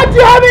ó di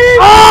omi.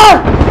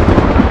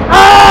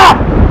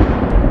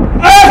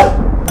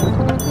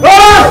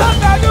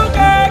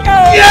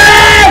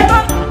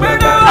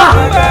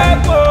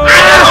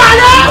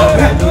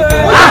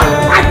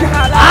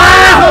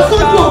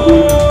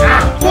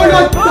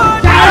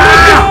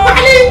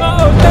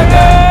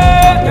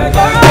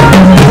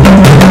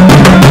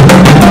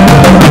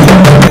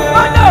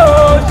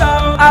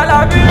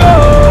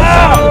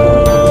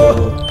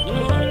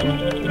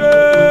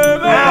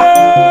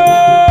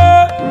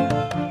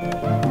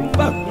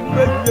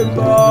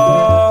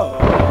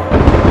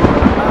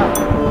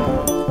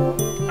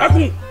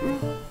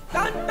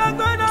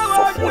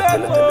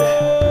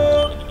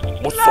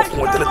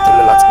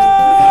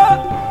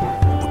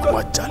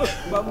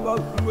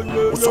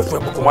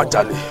 kó má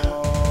jalè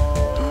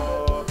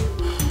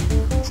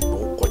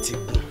ṣùgbọ́n ó kọ́ tí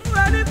kù ó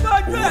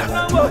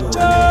má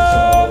jalè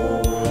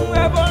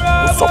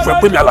mo sọ fún ẹ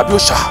pé mi Alábí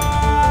Òòṣà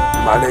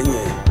máa lẹ́yìn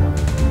ẹ̀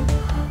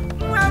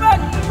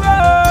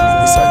kí ni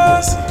mísà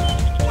yẹn sí.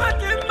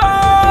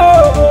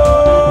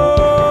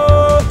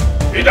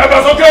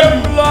 ìdàgbàsókè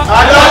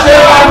àjọṣe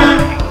wa ni.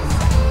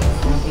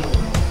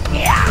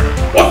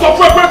 ó sọ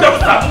fún ẹ pé ẹ̀jẹ̀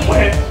fún àmú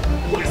ẹ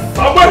kò lè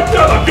sábà ní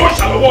Alábí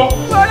Òòṣà lọ́wọ́.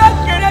 wọlé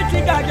kéré ti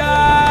gàjà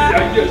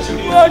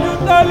ojú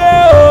tọ́lé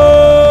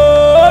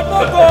o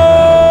tókò.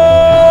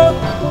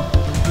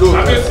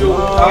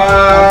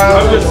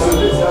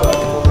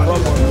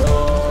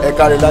 ẹ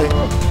kárí láyé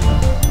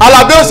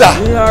Alábí Òòṣà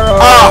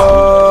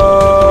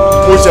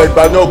mo ṣe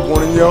ìgbà ní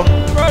ọkùnrin yẹn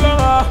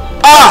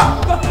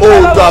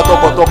òòjọ́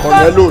àtọkọ̀tọkọ̀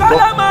yẹn lóòótọ́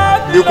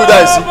ikú dà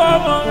sí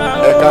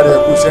ẹ kárí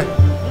ẹkú iṣẹ́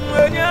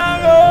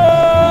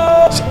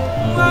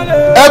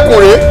ẹkùn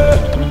rèé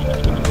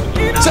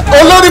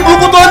olórí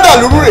burúkú tó ń dà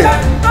lóru rèé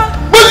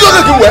gbójú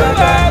lókè kí wẹ́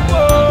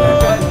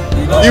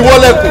ìwọ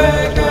lẹ́kùn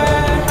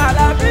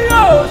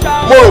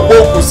mo rò pé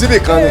o kù síbì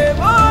kan ni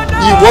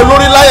ìwọ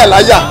lórí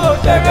láyàláyà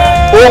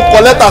ó ń kọ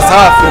lẹ́tà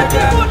sáàfin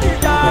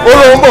ó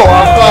lóun bọ̀ wá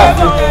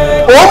káàfin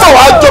òun bọ̀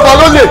wá jọba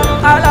lólè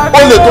ó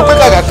lè tó pé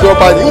kàkà kí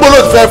ọba ní ngbọ́n ló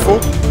ti fẹ́ fún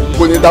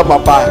kò ní dá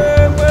bàbá ẹ̀.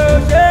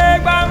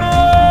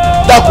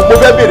 dákun mo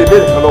fẹ́ béèrè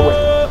kan lọ́wọ́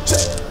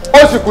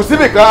ẹ̀ ó sì kù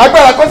síbì kan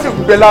agbára kan sì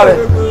kù gbé lára ẹ̀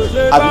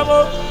àbí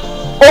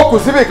ó kù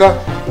síbì kan.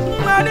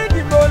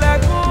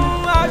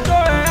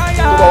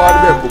 tó bá wá rí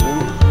bẹ́ẹ̀ kò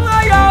burú.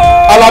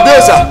 Àlàbí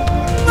Òòṣà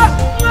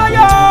ó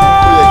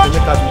yẹ kí ní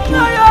ká fi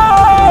dúró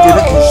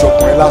torí kì í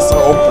ṣọkùnrin lásán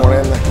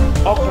ọkùnrin náà.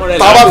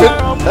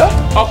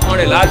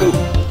 ọkùnrin lálò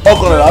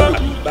ọkùnrin lálò.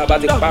 bàbá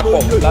ti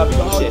pápọ̀ láàbì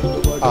iṣẹ́.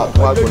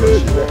 àtún agbọ́dọ̀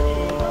ṣe bẹ́ẹ̀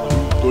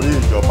torí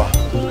ìjọba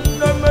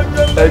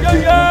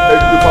ẹgbẹ́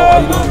fáwọn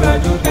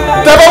agbófinró.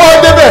 tẹ́ bá wá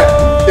débẹ̀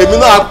èmi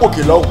náà á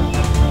pòkè lọ́wọ́.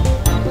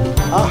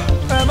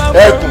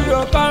 ẹkùn.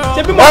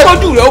 ṣé bí mo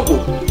gbójú rẹ̀ ògbó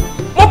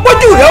mo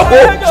gbójú rẹ̀ ògbó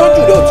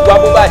sójú rẹ̀ ò ti wá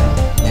bó báyìí.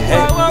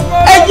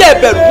 ẹyẹ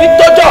ìbẹ̀rù ní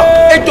tọ́jọ́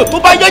ejò tó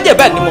bá yẹ́jẹ̀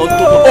bẹ́ẹ̀ ni mo ń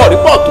tó ọ̀rí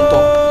pọ̀ tó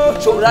tán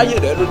ṣó ráyè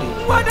rẹ̀ lóde.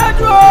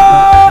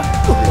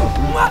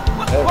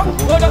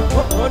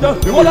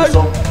 bí mo ṣe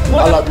sọ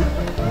Alábí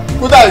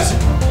kódà èsì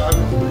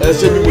ẹ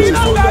ṣe bí mo ṣe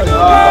sọ.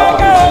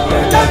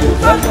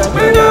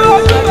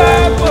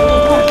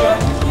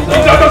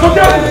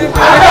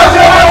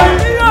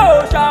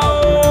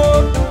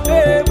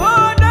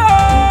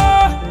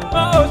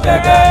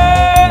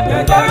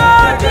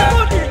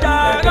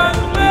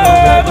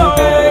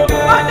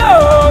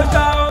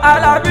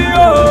 Alábí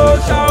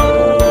Òòṣà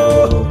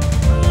o,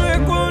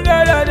 ikún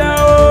dẹ́dẹ́dẹ́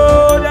o,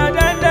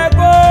 dẹ́dẹ́dẹ́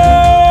kó.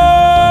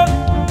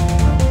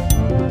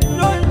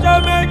 Ló ń jẹ́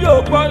méjì ò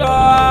gbọ́dọ̀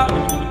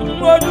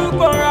mojú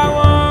kọra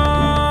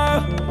wọn.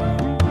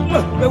 Ló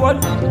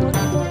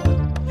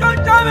ń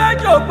jẹ́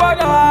méjì ò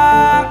gbọ́dọ̀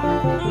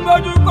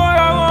mojú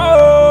kọra wọn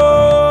o.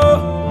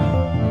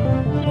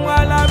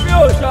 Alábí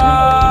Òòṣà,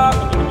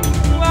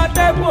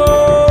 Atẹ́kùn o.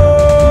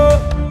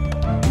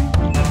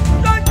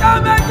 Ló ń jẹ́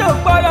méjì ò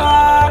gbọ́dọ̀.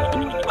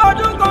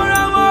 Ọdún kan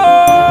rẹ̀ wọ́n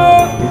o,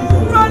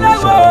 rọ́lẹ́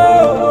wọ́n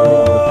o.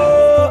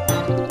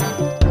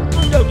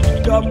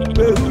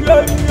 Yọ̀mùbẹ̀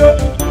yẹ́yẹ́,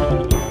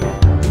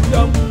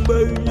 yọ̀mùbẹ̀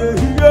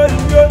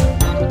yẹ́yẹ́.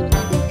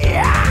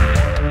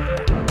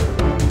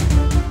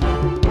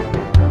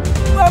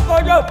 Wọ́n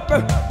kọjá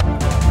pẹ̀.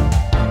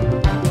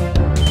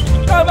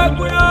 Bàbá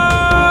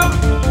kúnyán,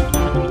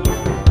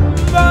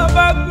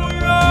 bàbá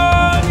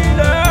kúnyán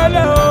nílẹ̀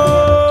ẹlẹ́ o.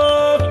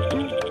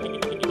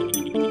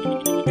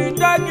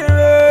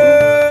 Ìjágìrì.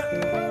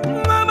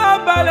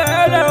 Balẹ̀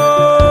ẹlẹ́ o.